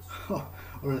sarcophagus. Oh,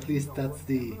 or at least that's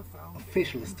the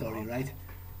official story, right?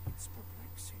 It's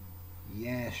perplexing.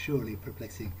 Yeah, surely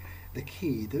perplexing. The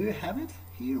key, do you have it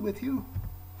here with you?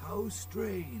 How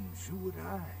strange, you would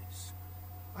ask.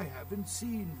 I haven't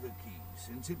seen the key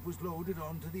since it was loaded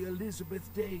onto the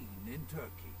Elizabeth Dane in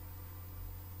Turkey.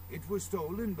 It was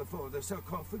stolen before the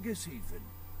sarcophagus even.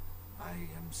 I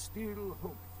am still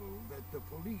hopeful that the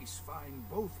police find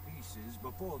both pieces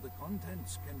before the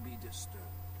contents can be disturbed.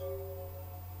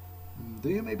 Do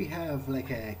you maybe have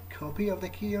like a copy of the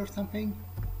key or something?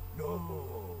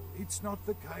 No, it's not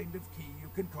the kind of key you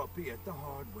can copy at the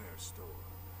hardware store.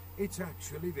 It's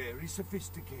actually very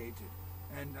sophisticated,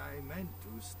 and I meant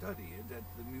to study it at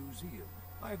the museum.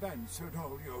 I've answered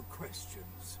all your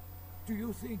questions. Do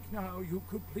you think now you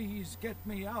could please get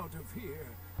me out of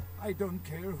here? I don't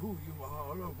care who you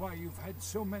are or why you've had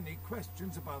so many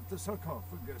questions about the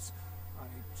sarcophagus. I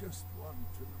just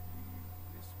want to leave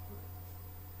this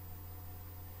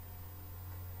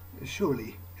place.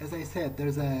 Surely. As I said,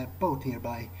 there's a boat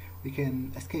nearby. We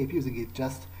can escape using it.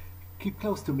 Just keep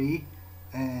close to me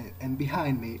and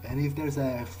behind me. And if there's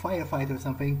a firefight or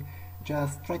something,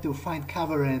 just try to find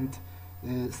cover and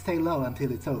stay low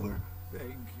until it's over.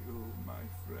 Thank you, my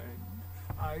friend.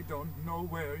 I don't know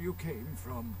where you came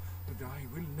from, but I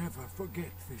will never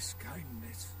forget this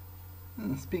kindness.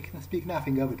 Speak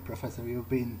nothing of it, Professor. You've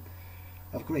been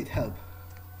of great help.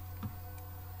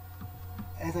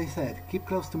 As I said, keep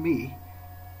close to me,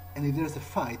 and if there's a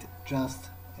fight, just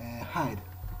hide.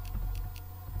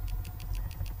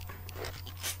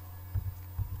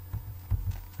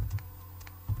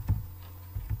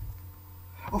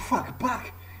 Oh fuck,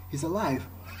 Buck! He's alive!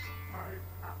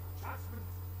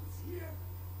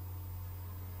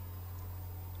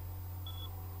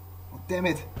 Oh, damn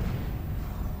it!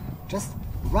 Just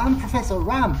run, Professor,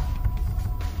 run!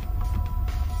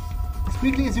 As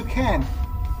quickly as you can.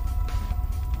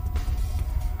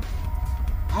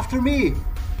 After me!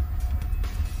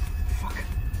 Fuck.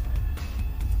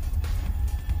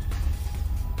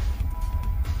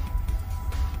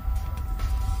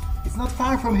 It's not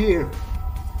far from here.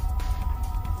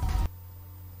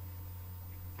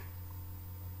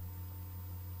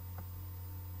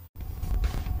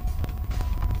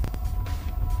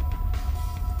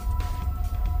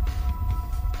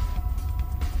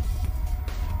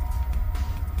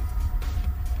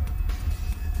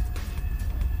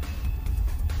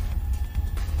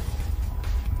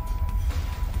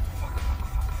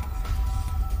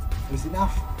 There's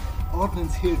enough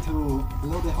ordnance here to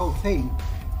blow the whole thing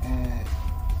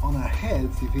on our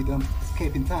heads if we don't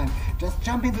escape in time. Just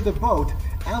jump into the boat.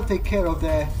 I'll take care of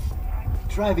the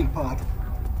driving part.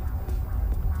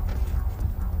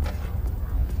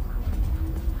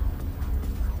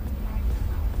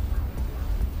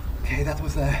 Okay, that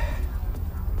was a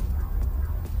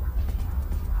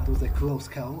close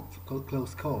call.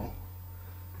 Close call.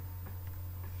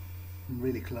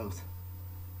 Really close.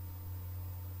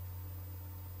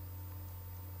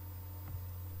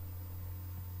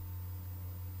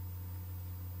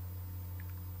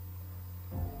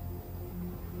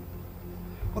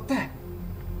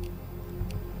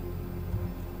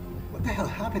 What the hell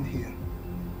happened here?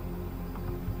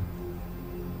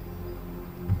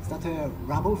 Is that a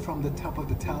rubble from the top of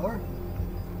the tower?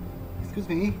 Excuse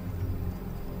me?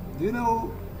 Do you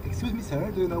know... Excuse me,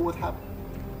 sir, do you know what happened?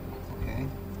 Okay.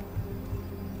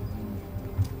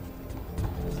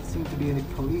 Doesn't seem to be any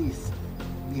police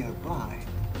nearby.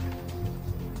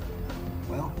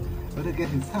 Well, better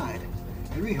get inside.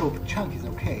 I really hope Chunk is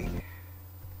okay.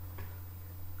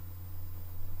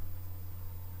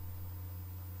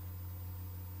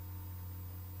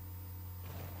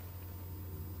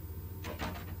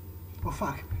 Oh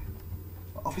fuck.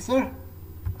 Officer?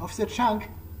 Officer Chunk?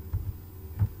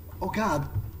 Oh god.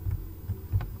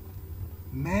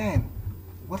 Man,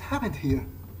 what happened here?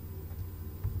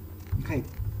 Okay,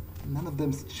 none of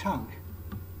them's Chunk.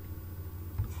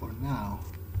 For now.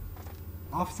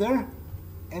 Officer?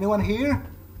 Anyone here?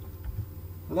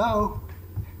 Hello?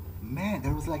 Man,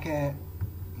 there was like a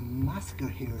massacre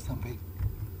here or something.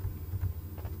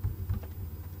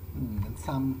 And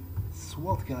some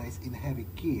SWAT guys in heavy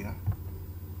gear.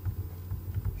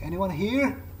 Anyone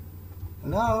here?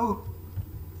 Hello?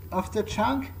 Officer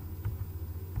Chunk?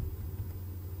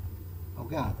 Oh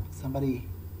god, somebody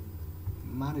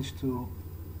managed to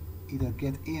either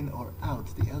get in or out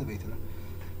the elevator.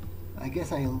 I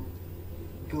guess I'll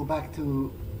go back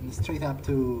to straight up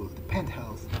to the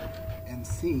penthouse and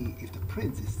see if the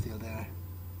prince is still there.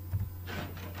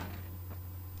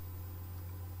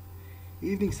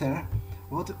 Evening, sir.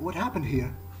 What happened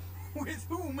here? With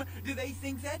whom do they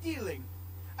think they're dealing?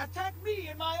 Attack me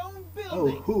in my own Oh,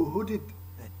 building! who did?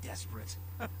 They're desperate.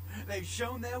 They've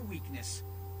shown their weakness.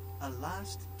 A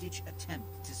last-ditch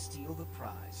attempt to steal the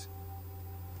prize.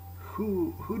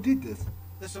 Who did this?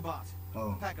 The Sabbat.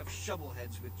 Oh. A pack of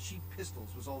shovelheads with cheap pistols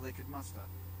was all they could muster.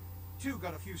 Two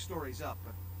got a few stories up,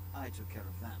 but I took care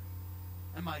of them.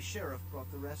 And my sheriff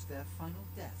brought the rest their final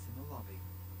death in the lobby.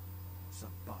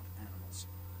 Sabbat animals.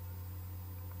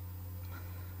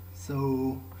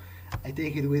 So, I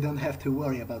take it we don't have to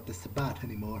worry about the Sabbat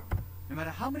anymore. No matter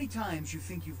how many times you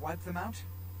think you've wiped them out,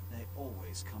 they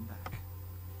always come back.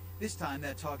 This time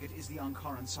their target is the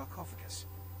Ankaran sarcophagus.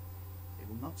 They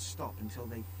will not stop until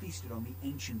they've feasted on the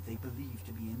ancient they believe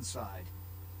to be inside.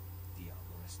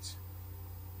 Diablerists.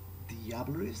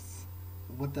 Diablerists?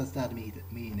 What does that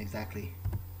mean exactly?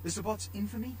 The Sabbat's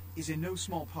infamy is in no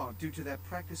small part due to their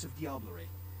practice of diablerie.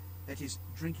 That is,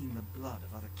 drinking the blood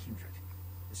of other kindred,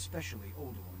 especially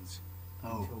older ones,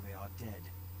 until they are dead.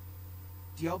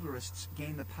 Diablerists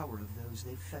gain the power of those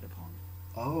they've fed upon.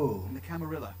 Oh. In the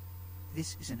Camarilla,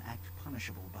 this is an act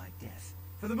punishable by death.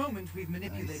 For the moment, we've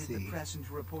manipulated the press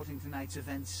into reporting tonight's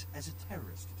events as a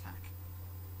terrorist attack.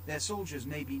 Their soldiers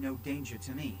may be no danger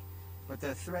to me, but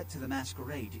their threat to the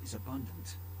Masquerade is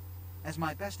abundant. As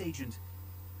my best agent,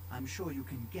 I'm sure you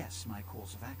can guess my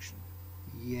course of action.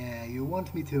 Yeah, you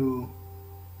want me to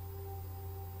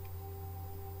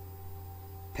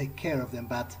take care of them,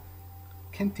 but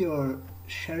can't your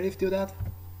sheriff do that?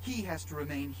 He has to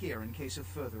remain here in case of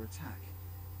further attack,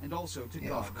 and also to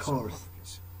guard of the course.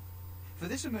 sarcophagus. For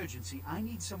this emergency, I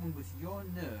need someone with your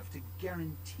nerve to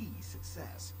guarantee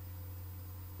success.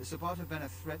 The Sabbat have been a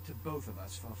threat to both of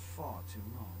us for far too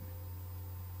long.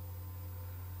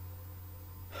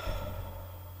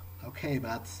 Okay,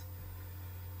 but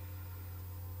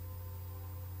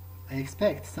I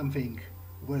expect something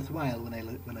worthwhile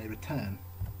when I return.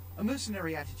 A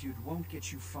mercenary attitude won't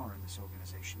get you far in this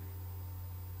organization.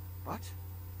 But,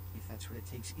 if that's what it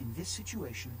takes in this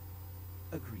situation,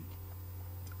 agreed.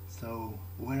 So,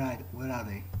 where are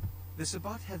they? The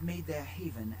Sabbat have made their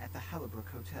haven at the Hallibrook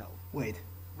Hotel. Wait.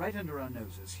 Right under our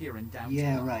noses, here in downtown.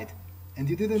 Yeah, right. And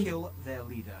you didn't... Kill their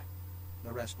leader.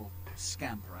 The rest will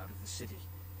scamper out of the city.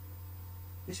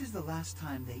 This is the last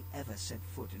time they ever set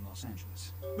foot in Los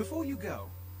Angeles. Before you go,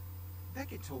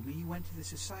 Beckett told me you went to the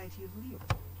Society of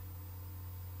Leopold.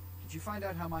 Did you find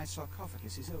out how my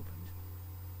sarcophagus is opened?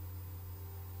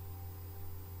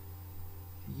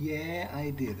 Yeah, I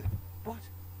did. What?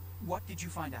 What did you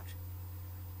find out?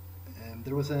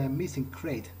 There was a missing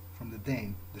crate from the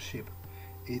Dane, the ship.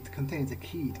 It contains a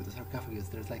key to the sarcophagus.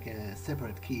 There's like a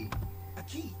separate key. A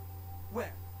key?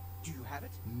 Where? Do you have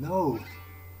it? No.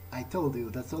 I told you,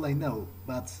 that's all I know.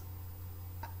 But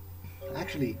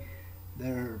actually,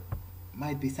 there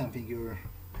might be something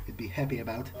you'd be happy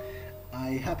about.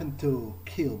 I happened to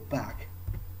kill Buck.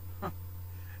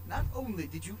 Not only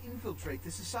did you infiltrate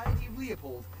the Society of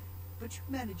Leopold, but you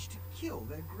managed to kill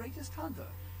their greatest hunter.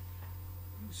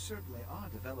 You certainly are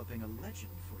developing a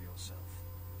legend for yourself.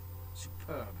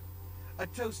 Superb. A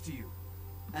toast to you,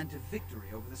 and to victory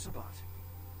over the Sabbat.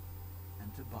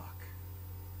 And to Bach.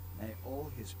 May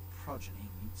all his progeny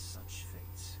meet such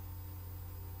fates.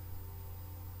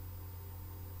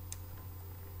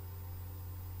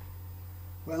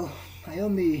 Well, I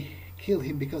only killed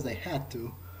him because I had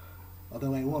to.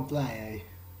 Although I won't lie,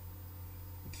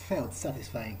 it felt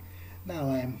satisfying. Now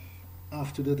I'm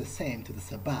off to do the same to the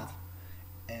Sabbat.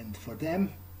 And for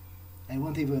them, I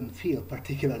won't even feel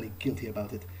particularly guilty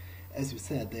about it. As you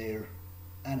said, they're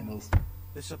animals.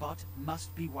 The Sabbat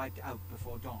must be wiped out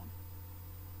before dawn.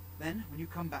 Then, when you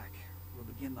come back, we'll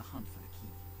begin the hunt for the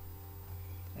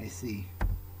key. I see.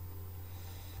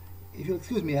 If you'll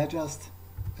excuse me, I just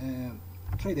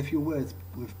trade a few words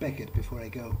with Beckett before I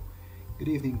go. Good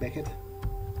evening, Beckett.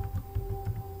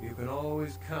 You can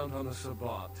always count on the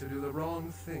Sabbat to do the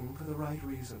wrong thing for the right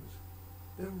reasons.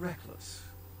 They're reckless,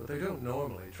 but they don't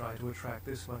normally try to attract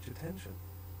this much attention.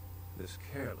 This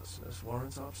carelessness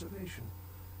warrants observation.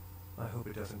 I hope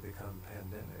it doesn't become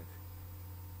pandemic.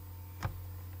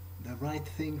 The right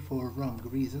thing for wrong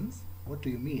reasons? What do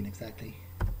you mean, exactly?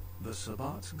 The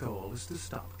Sabbat's goal is to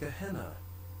stop Gehenna,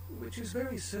 which is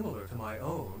very similar to my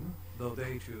own, though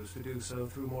they choose to do so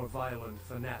through more violent,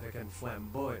 fanatic, and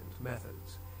flamboyant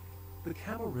methods. The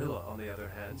Camarilla, on the other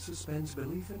hand, suspends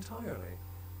belief entirely.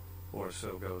 Or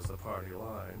so goes the party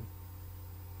line.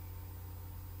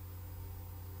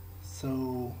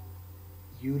 So,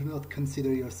 you do not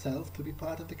consider yourself to be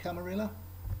part of the Camarilla?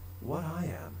 What I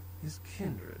am is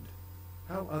kindred.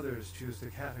 How others choose to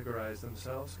categorize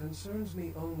themselves concerns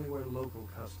me only where local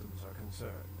customs are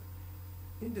concerned.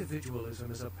 Individualism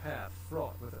is a path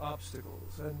fraught with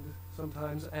obstacles and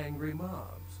sometimes angry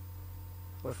mobs.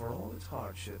 But for all its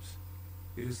hardships,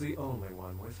 it is the only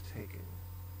one worth taking.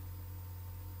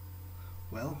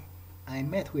 Well, I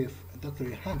met with Dr.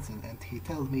 Johansson and he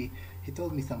told me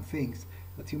some things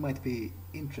that you might be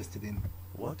interested in.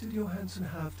 What did Johansson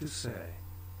have to say?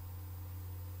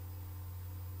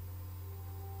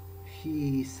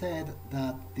 He said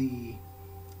that the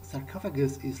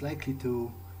sarcophagus is likely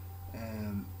to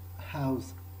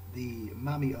house the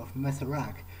mummy of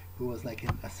Masquerade, who was like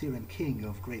an Assyrian king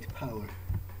of great power.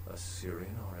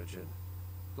 Assyrian origin.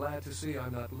 Glad to see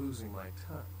I'm not losing my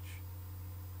touch.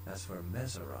 As for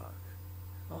Masquerade,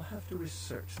 I'll have to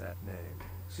research that name,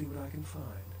 see what I can find.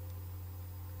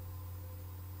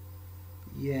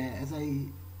 Yeah,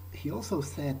 he also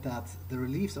said that the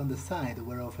reliefs on the side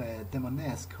were of a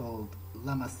demoness called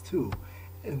Lamas II,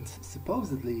 and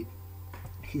supposedly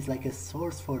he's like a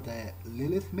source for the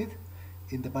Lilith myth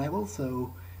in the Bible,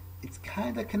 so it's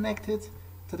kinda connected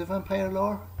to the vampire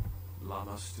lore.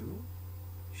 Lamas II?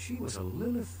 She was a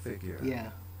Lilith figure.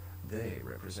 Yeah. They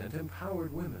represent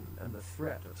empowered women and the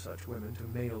threat of such women to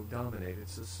male-dominated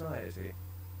society.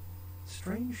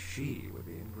 Strange she would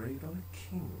be engraved on a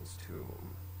king's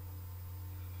tomb.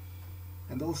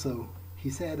 And also, he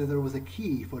said that there was a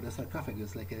key for the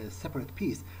sarcophagus, like a separate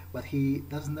piece, but he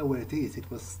doesn't know where it is. It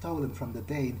was stolen from the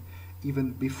Dane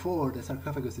even before the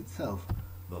sarcophagus itself.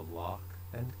 The lock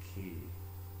and key.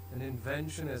 An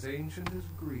invention as ancient as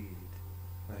greed.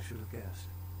 I should have guessed.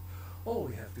 All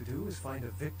we have to do is find a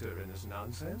victor in this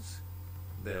nonsense.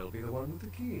 They'll be the one with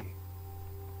the key.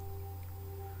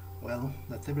 Well,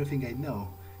 that's everything I know.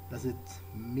 Does it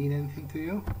mean anything to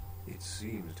you? It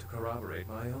seems to corroborate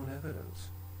my own evidence.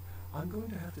 I'm going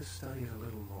to have to study it a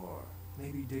little more.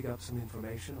 Maybe dig up some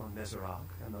information on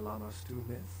Masquerade and the Lamas II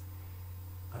myth.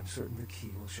 I'm certain the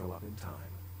key will show up in time.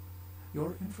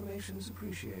 Your information is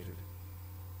appreciated.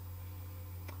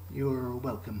 You're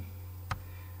welcome.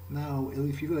 Now,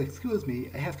 if you will excuse me,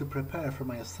 I have to prepare for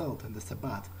my assault on the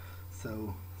Sabbat,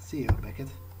 so see you, Beckett.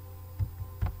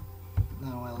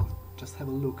 Now I'll just have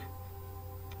a look.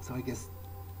 So I guess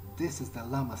this is the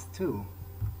Llamas too.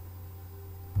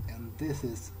 And this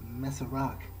is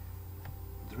Masquerade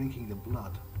drinking the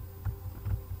blood.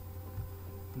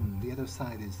 The other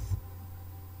side is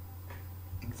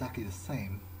exactly the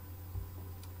same.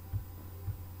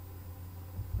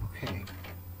 Okay.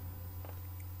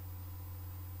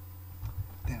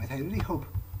 Damn it, I really hope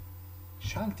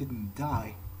Chunk didn't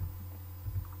die.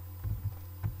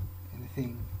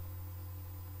 Anything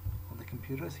on the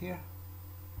computers here?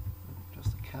 Oh,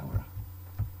 just a camera.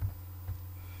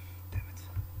 Damn it.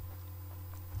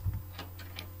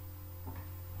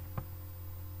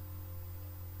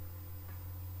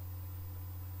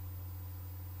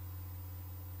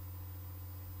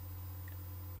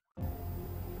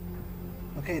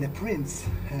 Okay, the prince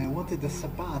wanted the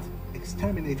Sabbath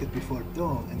exterminated before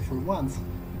dawn, and for once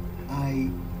I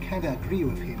kinda agree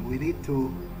with him. We need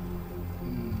to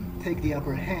take the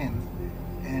upper hand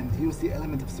and use the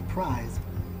element of surprise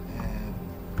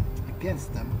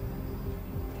against them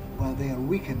while they are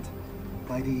weakened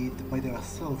by their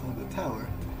assault on the tower.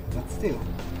 But still,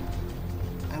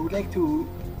 I would like to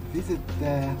visit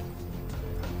the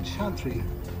chantry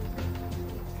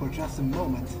for just a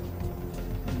moment.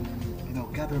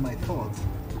 Gather my thoughts.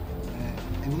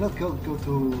 I will not go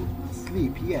to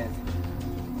sleep yet.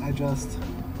 I just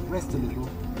rest a little.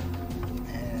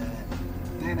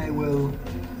 Then I will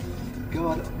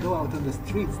go out on the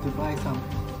streets to buy some.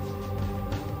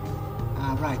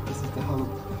 Right, this is the whole.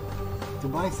 To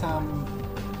buy some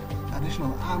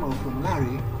additional ammo from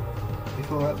Larry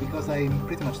because I'm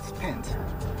pretty much spent,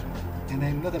 and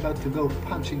I'm not about to go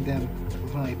punching them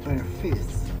with my bare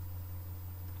fists.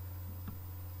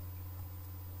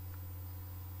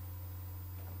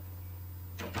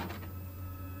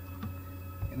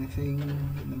 Anything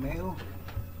in the mail?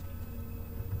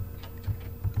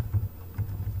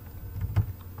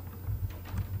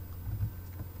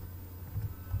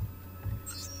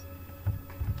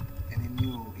 Any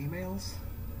new emails?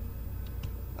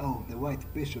 Oh, the White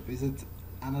Bishop. Is it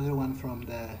another one from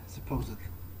the supposed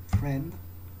friend?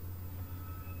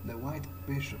 The White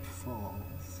Bishop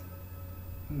falls.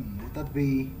 Would that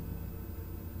be...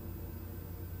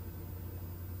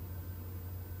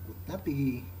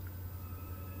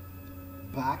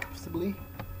 back, possibly?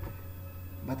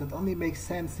 But that only makes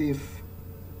sense if...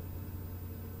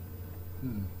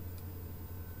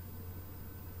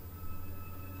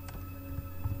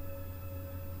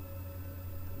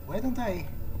 Why don't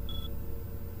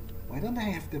I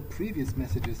have the previous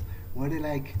messages? Were they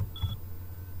like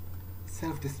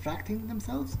self-destructing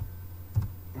themselves?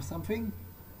 Or something?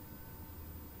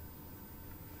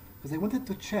 Because I wanted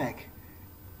to check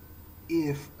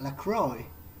if LaCroix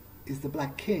is the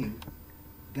Black King.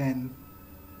 Then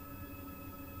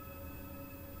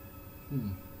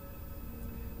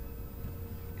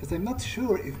because I'm not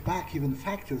sure if back even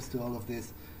factors to all of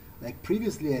this. Like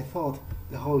previously I thought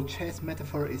the whole chess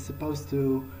metaphor is supposed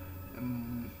to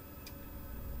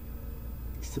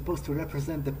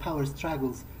represent the power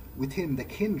struggles within the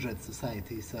kindred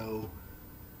society, so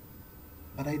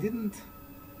but I didn't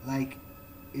like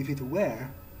if it were,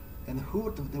 then who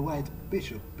would the White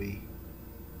Bishop be?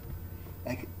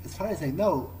 Like, as far as I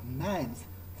know, Nines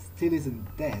still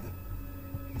isn't dead.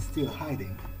 He's still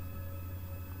hiding.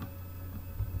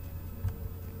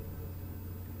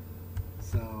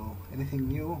 So, anything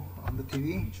new on the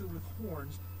TV? Creature with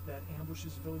horns that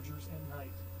ambushes villagers at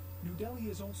night. New Delhi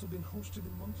has also been host to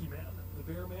the Monkey Man, the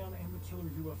Bear Man, and the Killer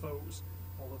UFOs,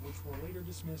 all of which were later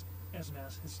dismissed as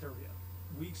mass hysteria.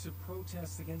 Weeks of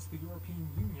protests against the European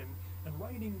Union and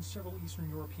rioting in several Eastern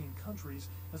European countries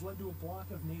has led to a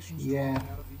bloc of nations dropping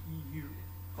out of the EU.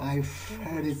 I've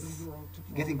heard it's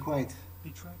getting quite...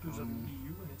 Detractors of the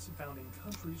EU and its founding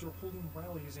countries are holding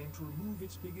rallies aimed to remove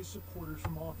its biggest supporters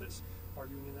from office,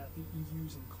 arguing that the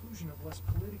EU's inclusion of less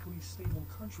politically stable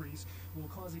countries will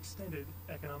cause extended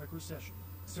economic recession.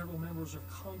 Several members of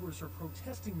Congress are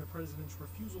protesting the president's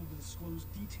refusal to disclose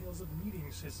details of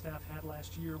meetings his staff had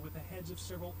last year with the heads of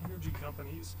several energy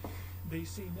companies. They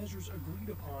say measures agreed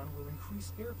upon will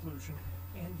increase air pollution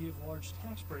and give large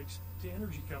tax breaks to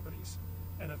energy companies.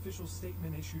 An official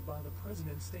statement issued by the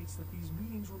president states that these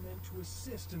meetings were meant to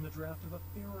assist in the draft of a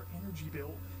fairer energy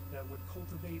bill that would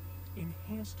cultivate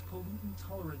enhanced pollutant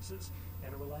tolerances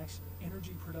and relax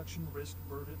energy production risk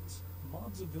burdens.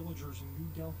 Mobs of villagers in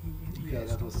New Delhi, India... Okay,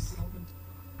 that was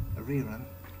a rerun.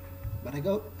 But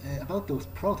about those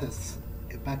protests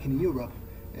back in Europe.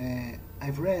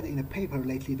 I've read in a paper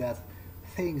lately that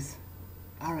things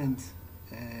aren't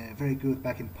very good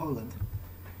back in Poland.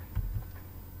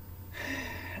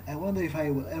 I wonder if I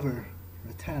will ever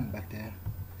return back there.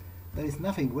 There is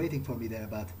nothing waiting for me there,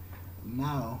 but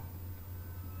now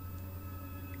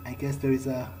I guess there is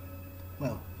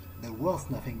well, there was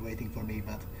nothing waiting for me,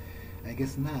 but I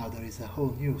guess now there is a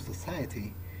whole new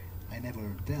society I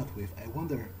never dealt with. I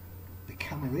wonder, the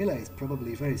Camarilla is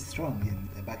probably very strong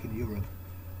back in Europe.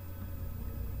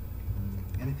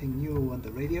 Anything new on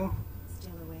the radio?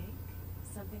 Still awake?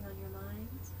 Something on your mind?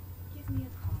 Give me a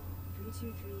call.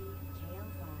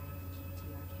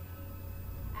 323-KL5-KTRK.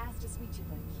 Ask to speak to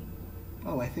the human.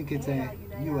 Oh, I think it's a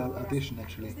new audition,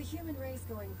 actually. Is the human race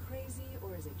going crazy,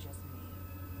 or is it just me?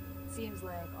 Seems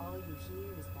like all you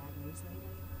hear is bad news lately.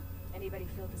 Anybody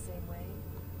feel the same way?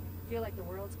 Feel like the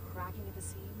world's cracking at the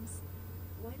seams?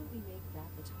 Why don't we make that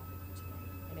the topic for today?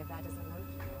 And if that doesn't work,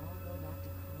 you'll all go back to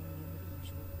calling in with the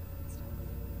usual stuff.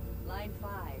 Line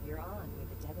 5, you're on with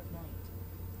the Dead of Night.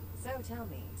 So tell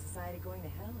me, society going to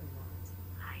hell or not?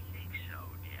 I think so,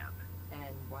 Deb.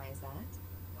 And why is that?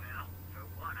 Well, for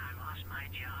one, I lost my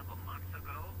job a month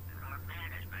ago, and our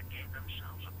management gave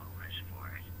themselves a bonus for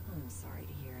it. I'm sorry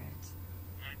to hear it.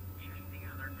 And just the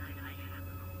other night, I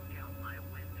happened to look out my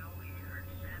window here in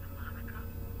Santa Monica,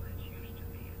 which used to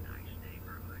be a nice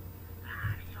neighborhood.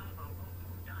 I saw the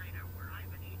local diner where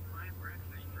I've been eating my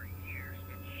breakfast for years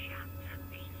get shot to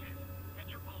pieces. Can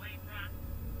you believe that?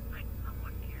 Like no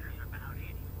one cares about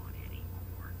anyone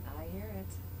anymore. I hear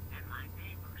it. And my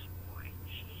neighbor's boy,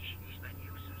 she's been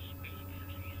using speed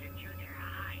since he's in junior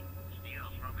high.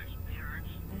 Steals from his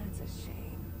parents. That's a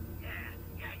shame.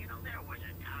 Yeah, you know, there was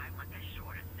a time when this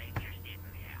sort of thing just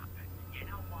didn't happen. You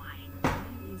know why? Why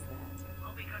is that?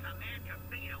 Well, because a man could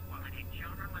beat a woman and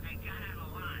children when they got out of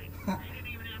line. They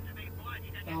didn't even have to be blood.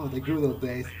 Oh, the good old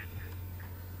days.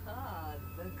 Ah,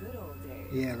 the good old days.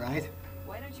 Yeah, right?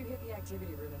 Why don't you hit the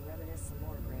activity room and reminisce some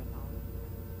more, Grandpa?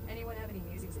 Anyone have any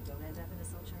musings that don't end up in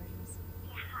assault charges?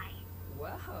 Yeah, hi.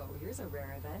 Whoa, here's a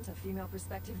rare event, a female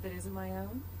perspective that isn't my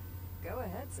own. Go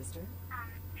ahead, sister.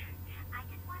 I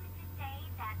just wanted to say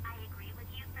that I agree with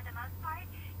you for the most part.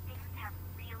 Things have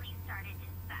really started to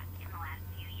suck in the last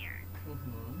few years.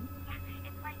 Mm-hmm. Yeah,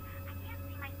 it's like I can't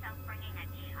see myself bringing a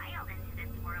child into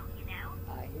this world, you know?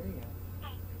 I hear you.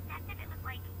 Hey, that's if it was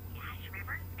like Ash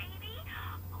Rivers' baby.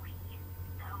 Oh, he's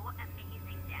so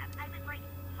amazing, Deb. I would like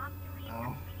talk to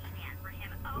him minivan for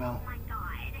him. Oh Well, my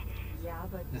god. Yeah,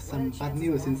 but there's some bad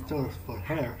news in store for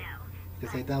her,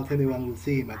 because I doubt anyone will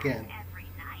see him again. Every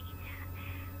night.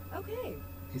 Okay.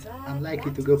 He's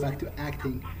unlikely to go back to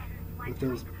acting with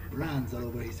those brands all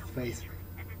over his face.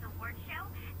 At this award show,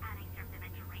 and I served him a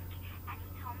drink, and he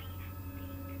told me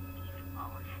things beautiful,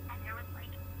 and there was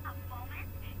like a moment,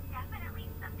 definitely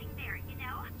something there, you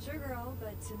know? Sure, girl,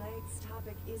 but tonight's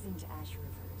topic isn't Ash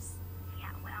Rivers.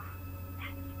 Yeah, well,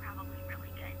 that's probably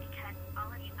really good, because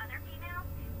all of you other females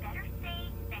better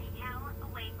stay the hell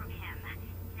away from him.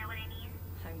 You know what I mean?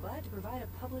 I'm glad to provide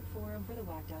a public forum for the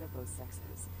whacked out of both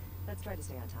sexes. Let's try to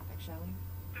stay on topic, shall we?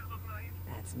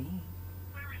 That's me.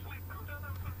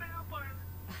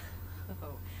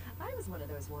 Oh, I was one of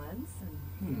those ones, and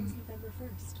it was November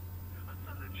 1st. That's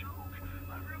not a joke.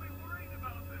 I'm really worried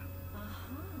about this.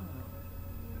 Uh-huh.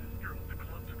 This girl at the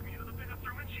club took me to the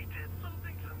bathroom and she did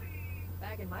something to me.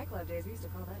 Back in my club days, we used to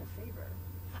call that a favor.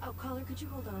 Oh, caller, could you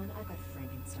hold on? I've got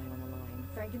Frankenstein on the line.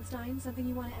 Frankenstein, something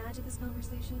you want to add to this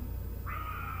conversation?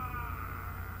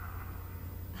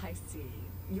 I see.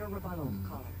 Your rebuttal,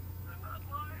 caller. I'm not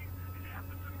lying. It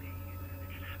happened to me. It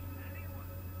can happen to anyone.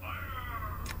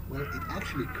 Well, it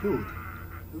actually could.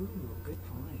 Ooh, good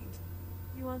point.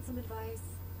 You want some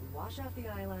advice? Wash off the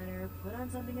eyeliner, put on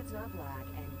something that's not black,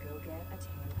 and go get a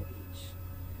tan at the beach.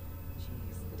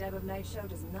 Jeez, the Deb of Night show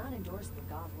does not endorse the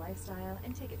goth lifestyle,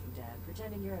 and take it from Deb,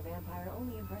 pretending you're a vampire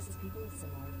only impresses people with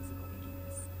similar physical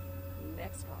abilities.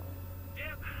 Next caller.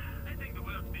 Yep, I think the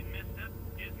world's been messed up,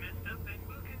 is messed up, and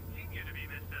will continue to be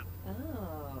messed up.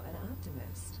 Oh, an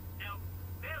optimist. Now,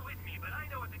 bear with me, but I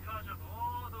know what the cause of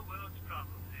all the world's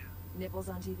problems is. Nipples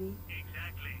on TV?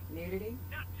 Exactly. Nudity?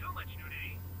 Not too much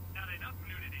nudity, not enough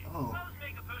nudity. Oh, Those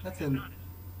make a person that's an dishonest.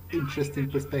 interesting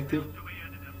perspective. That's the way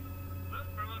out of them. Look,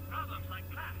 promote problems like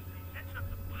class and sense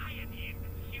of piety and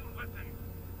consume weapons.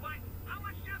 Why, how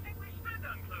much do you think we spend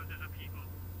on clothes as a people?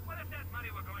 What if that money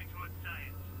were going towards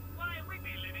science? Why, we'd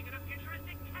be living in a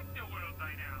futuristic techno world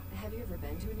by now. Have you ever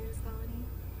been to a nudist colony?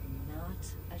 Not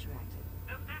attractive.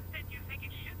 The fact that you think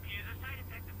it should be is a side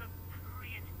effect of the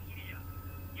prurient media.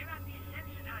 You're not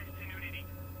desensitized to nudity.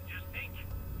 Just think,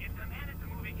 if the man at the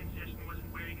movie concession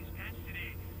wasn't wearing his pants,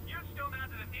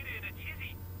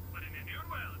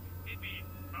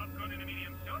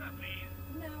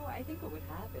 I think what would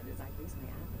happen is I'd lose my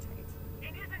appetite.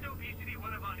 And isn't obesity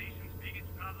one of our nation's biggest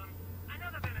problems?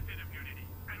 Another benefit of nudity.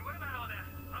 And what about all that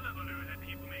hullabaloo that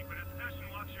people make when a person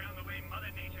walks around the way Mother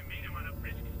Nature made him on a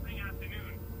brisk spring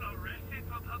afternoon? Arrested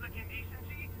for public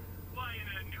indecency? Why, in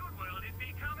a nude world, it'd be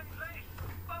commonplace.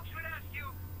 Folks would ask you,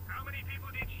 how many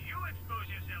people did you expose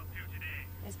yourself to today?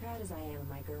 As proud as I am of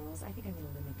my girls, I think I'm going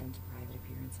to limit them to private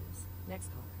appearances.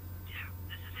 Next caller. Yeah,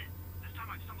 this is it. This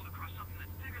time I've stumbled across something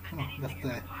that's bigger than Oh, anything that's you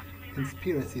the could possibly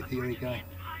conspiracy imagine. theory guy.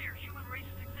 The entire human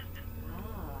race's existence.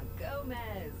 Ah,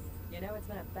 Gomez. You know, it's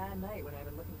been a bad night when I've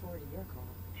been looking forward to your call.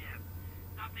 Yeah,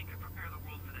 nothing could prepare the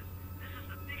world for this. This is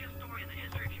the biggest story in the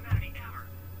history of humanity ever.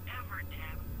 Ever,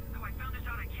 Deb. How I found this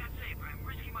out I can't say, but I'm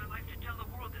risking my life to tell the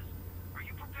world this. Are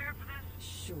you prepared for this?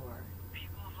 Sure.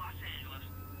 People of Los Angeles,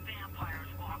 vampires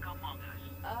walk among us.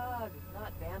 Ugh,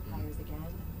 not vampires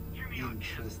again. Hear me out, Deb.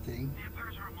 Interesting.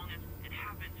 Vampires are among us and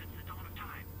have been since the dawn of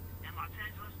time. And Los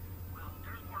Angeles, well,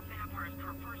 there's more vampires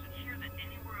per person here than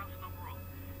anywhere else in the world.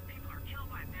 People are killed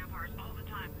by vampires all the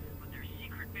time, but their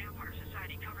secret vampire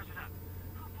society covers it up.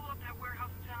 Who blew up that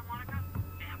warehouse in Santa Monica?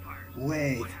 Vampires.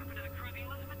 Wait. What happened to the crew of the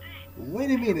Elizabeth Dane? Wait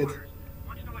a minute. Vampires.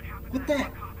 Want to know what happened What to the?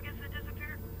 that sarcophagus that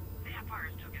disappeared?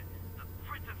 Vampires took it. The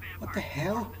Prince of Vampires. What the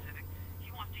hell? More specific, he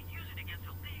wants to use it against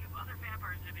a league of other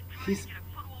vampires that have been trying He's- to get a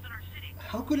foothold in our city.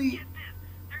 How could he? Get this,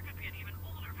 there could be an even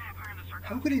older vampire in the sarcophagus.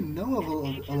 How could he know of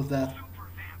all of that? Super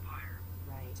vampire.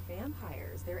 Right,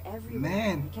 vampires. They're everywhere.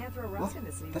 Man, You can't throw a rock in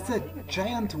the city that's without a hitting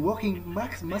giant vampire. walking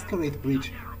masquerade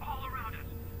bridge. They're all around us.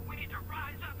 We need to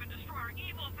rise up and destroy our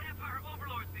evil vampire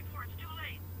overlords before it's too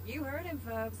late. You heard him,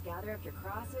 folks. Gather up your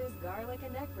crosses, garlic,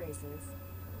 and neck braces.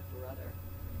 Oh, brother.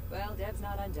 Well, Deb's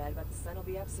not undead, but the sun will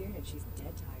be up soon, and she's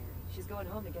dead tired. She's going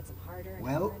home to get some harder and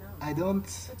Well, harder on. I don't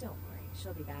But don't worry,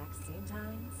 she'll be back same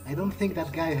time. I don't think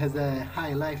that guy has a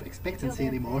high life expectancy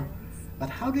anymore. But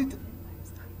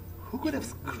who could have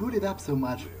screwed it up so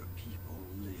much? People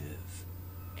live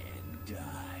and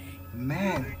die.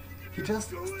 Man, he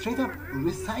just straight up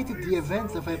recited the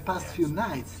events of the past few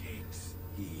nights.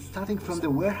 Starting from the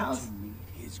warehouse?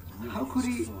 How could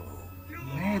he?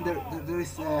 Man, there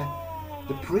is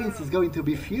the prince is going to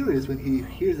be furious when he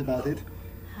hears about it.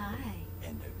 Hi.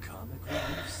 And a comic relief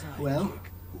sidekick Well,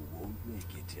 who won't make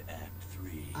it to Act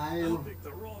 3. I'll pick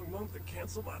the wrong month to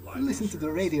cancel my life. listen to the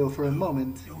radio for a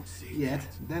moment yet,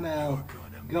 then I'll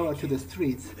go out to the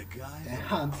streets,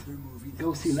 hunt,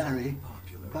 go see Larry,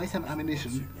 buy some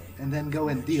ammunition, and then go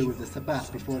and deal with the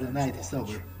Sabbath before the night is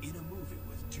over.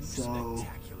 So,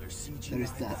 there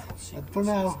is that. But for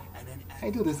now, I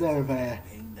do deserve a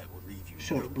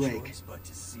short break. But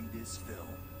to see this film,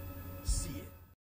 see it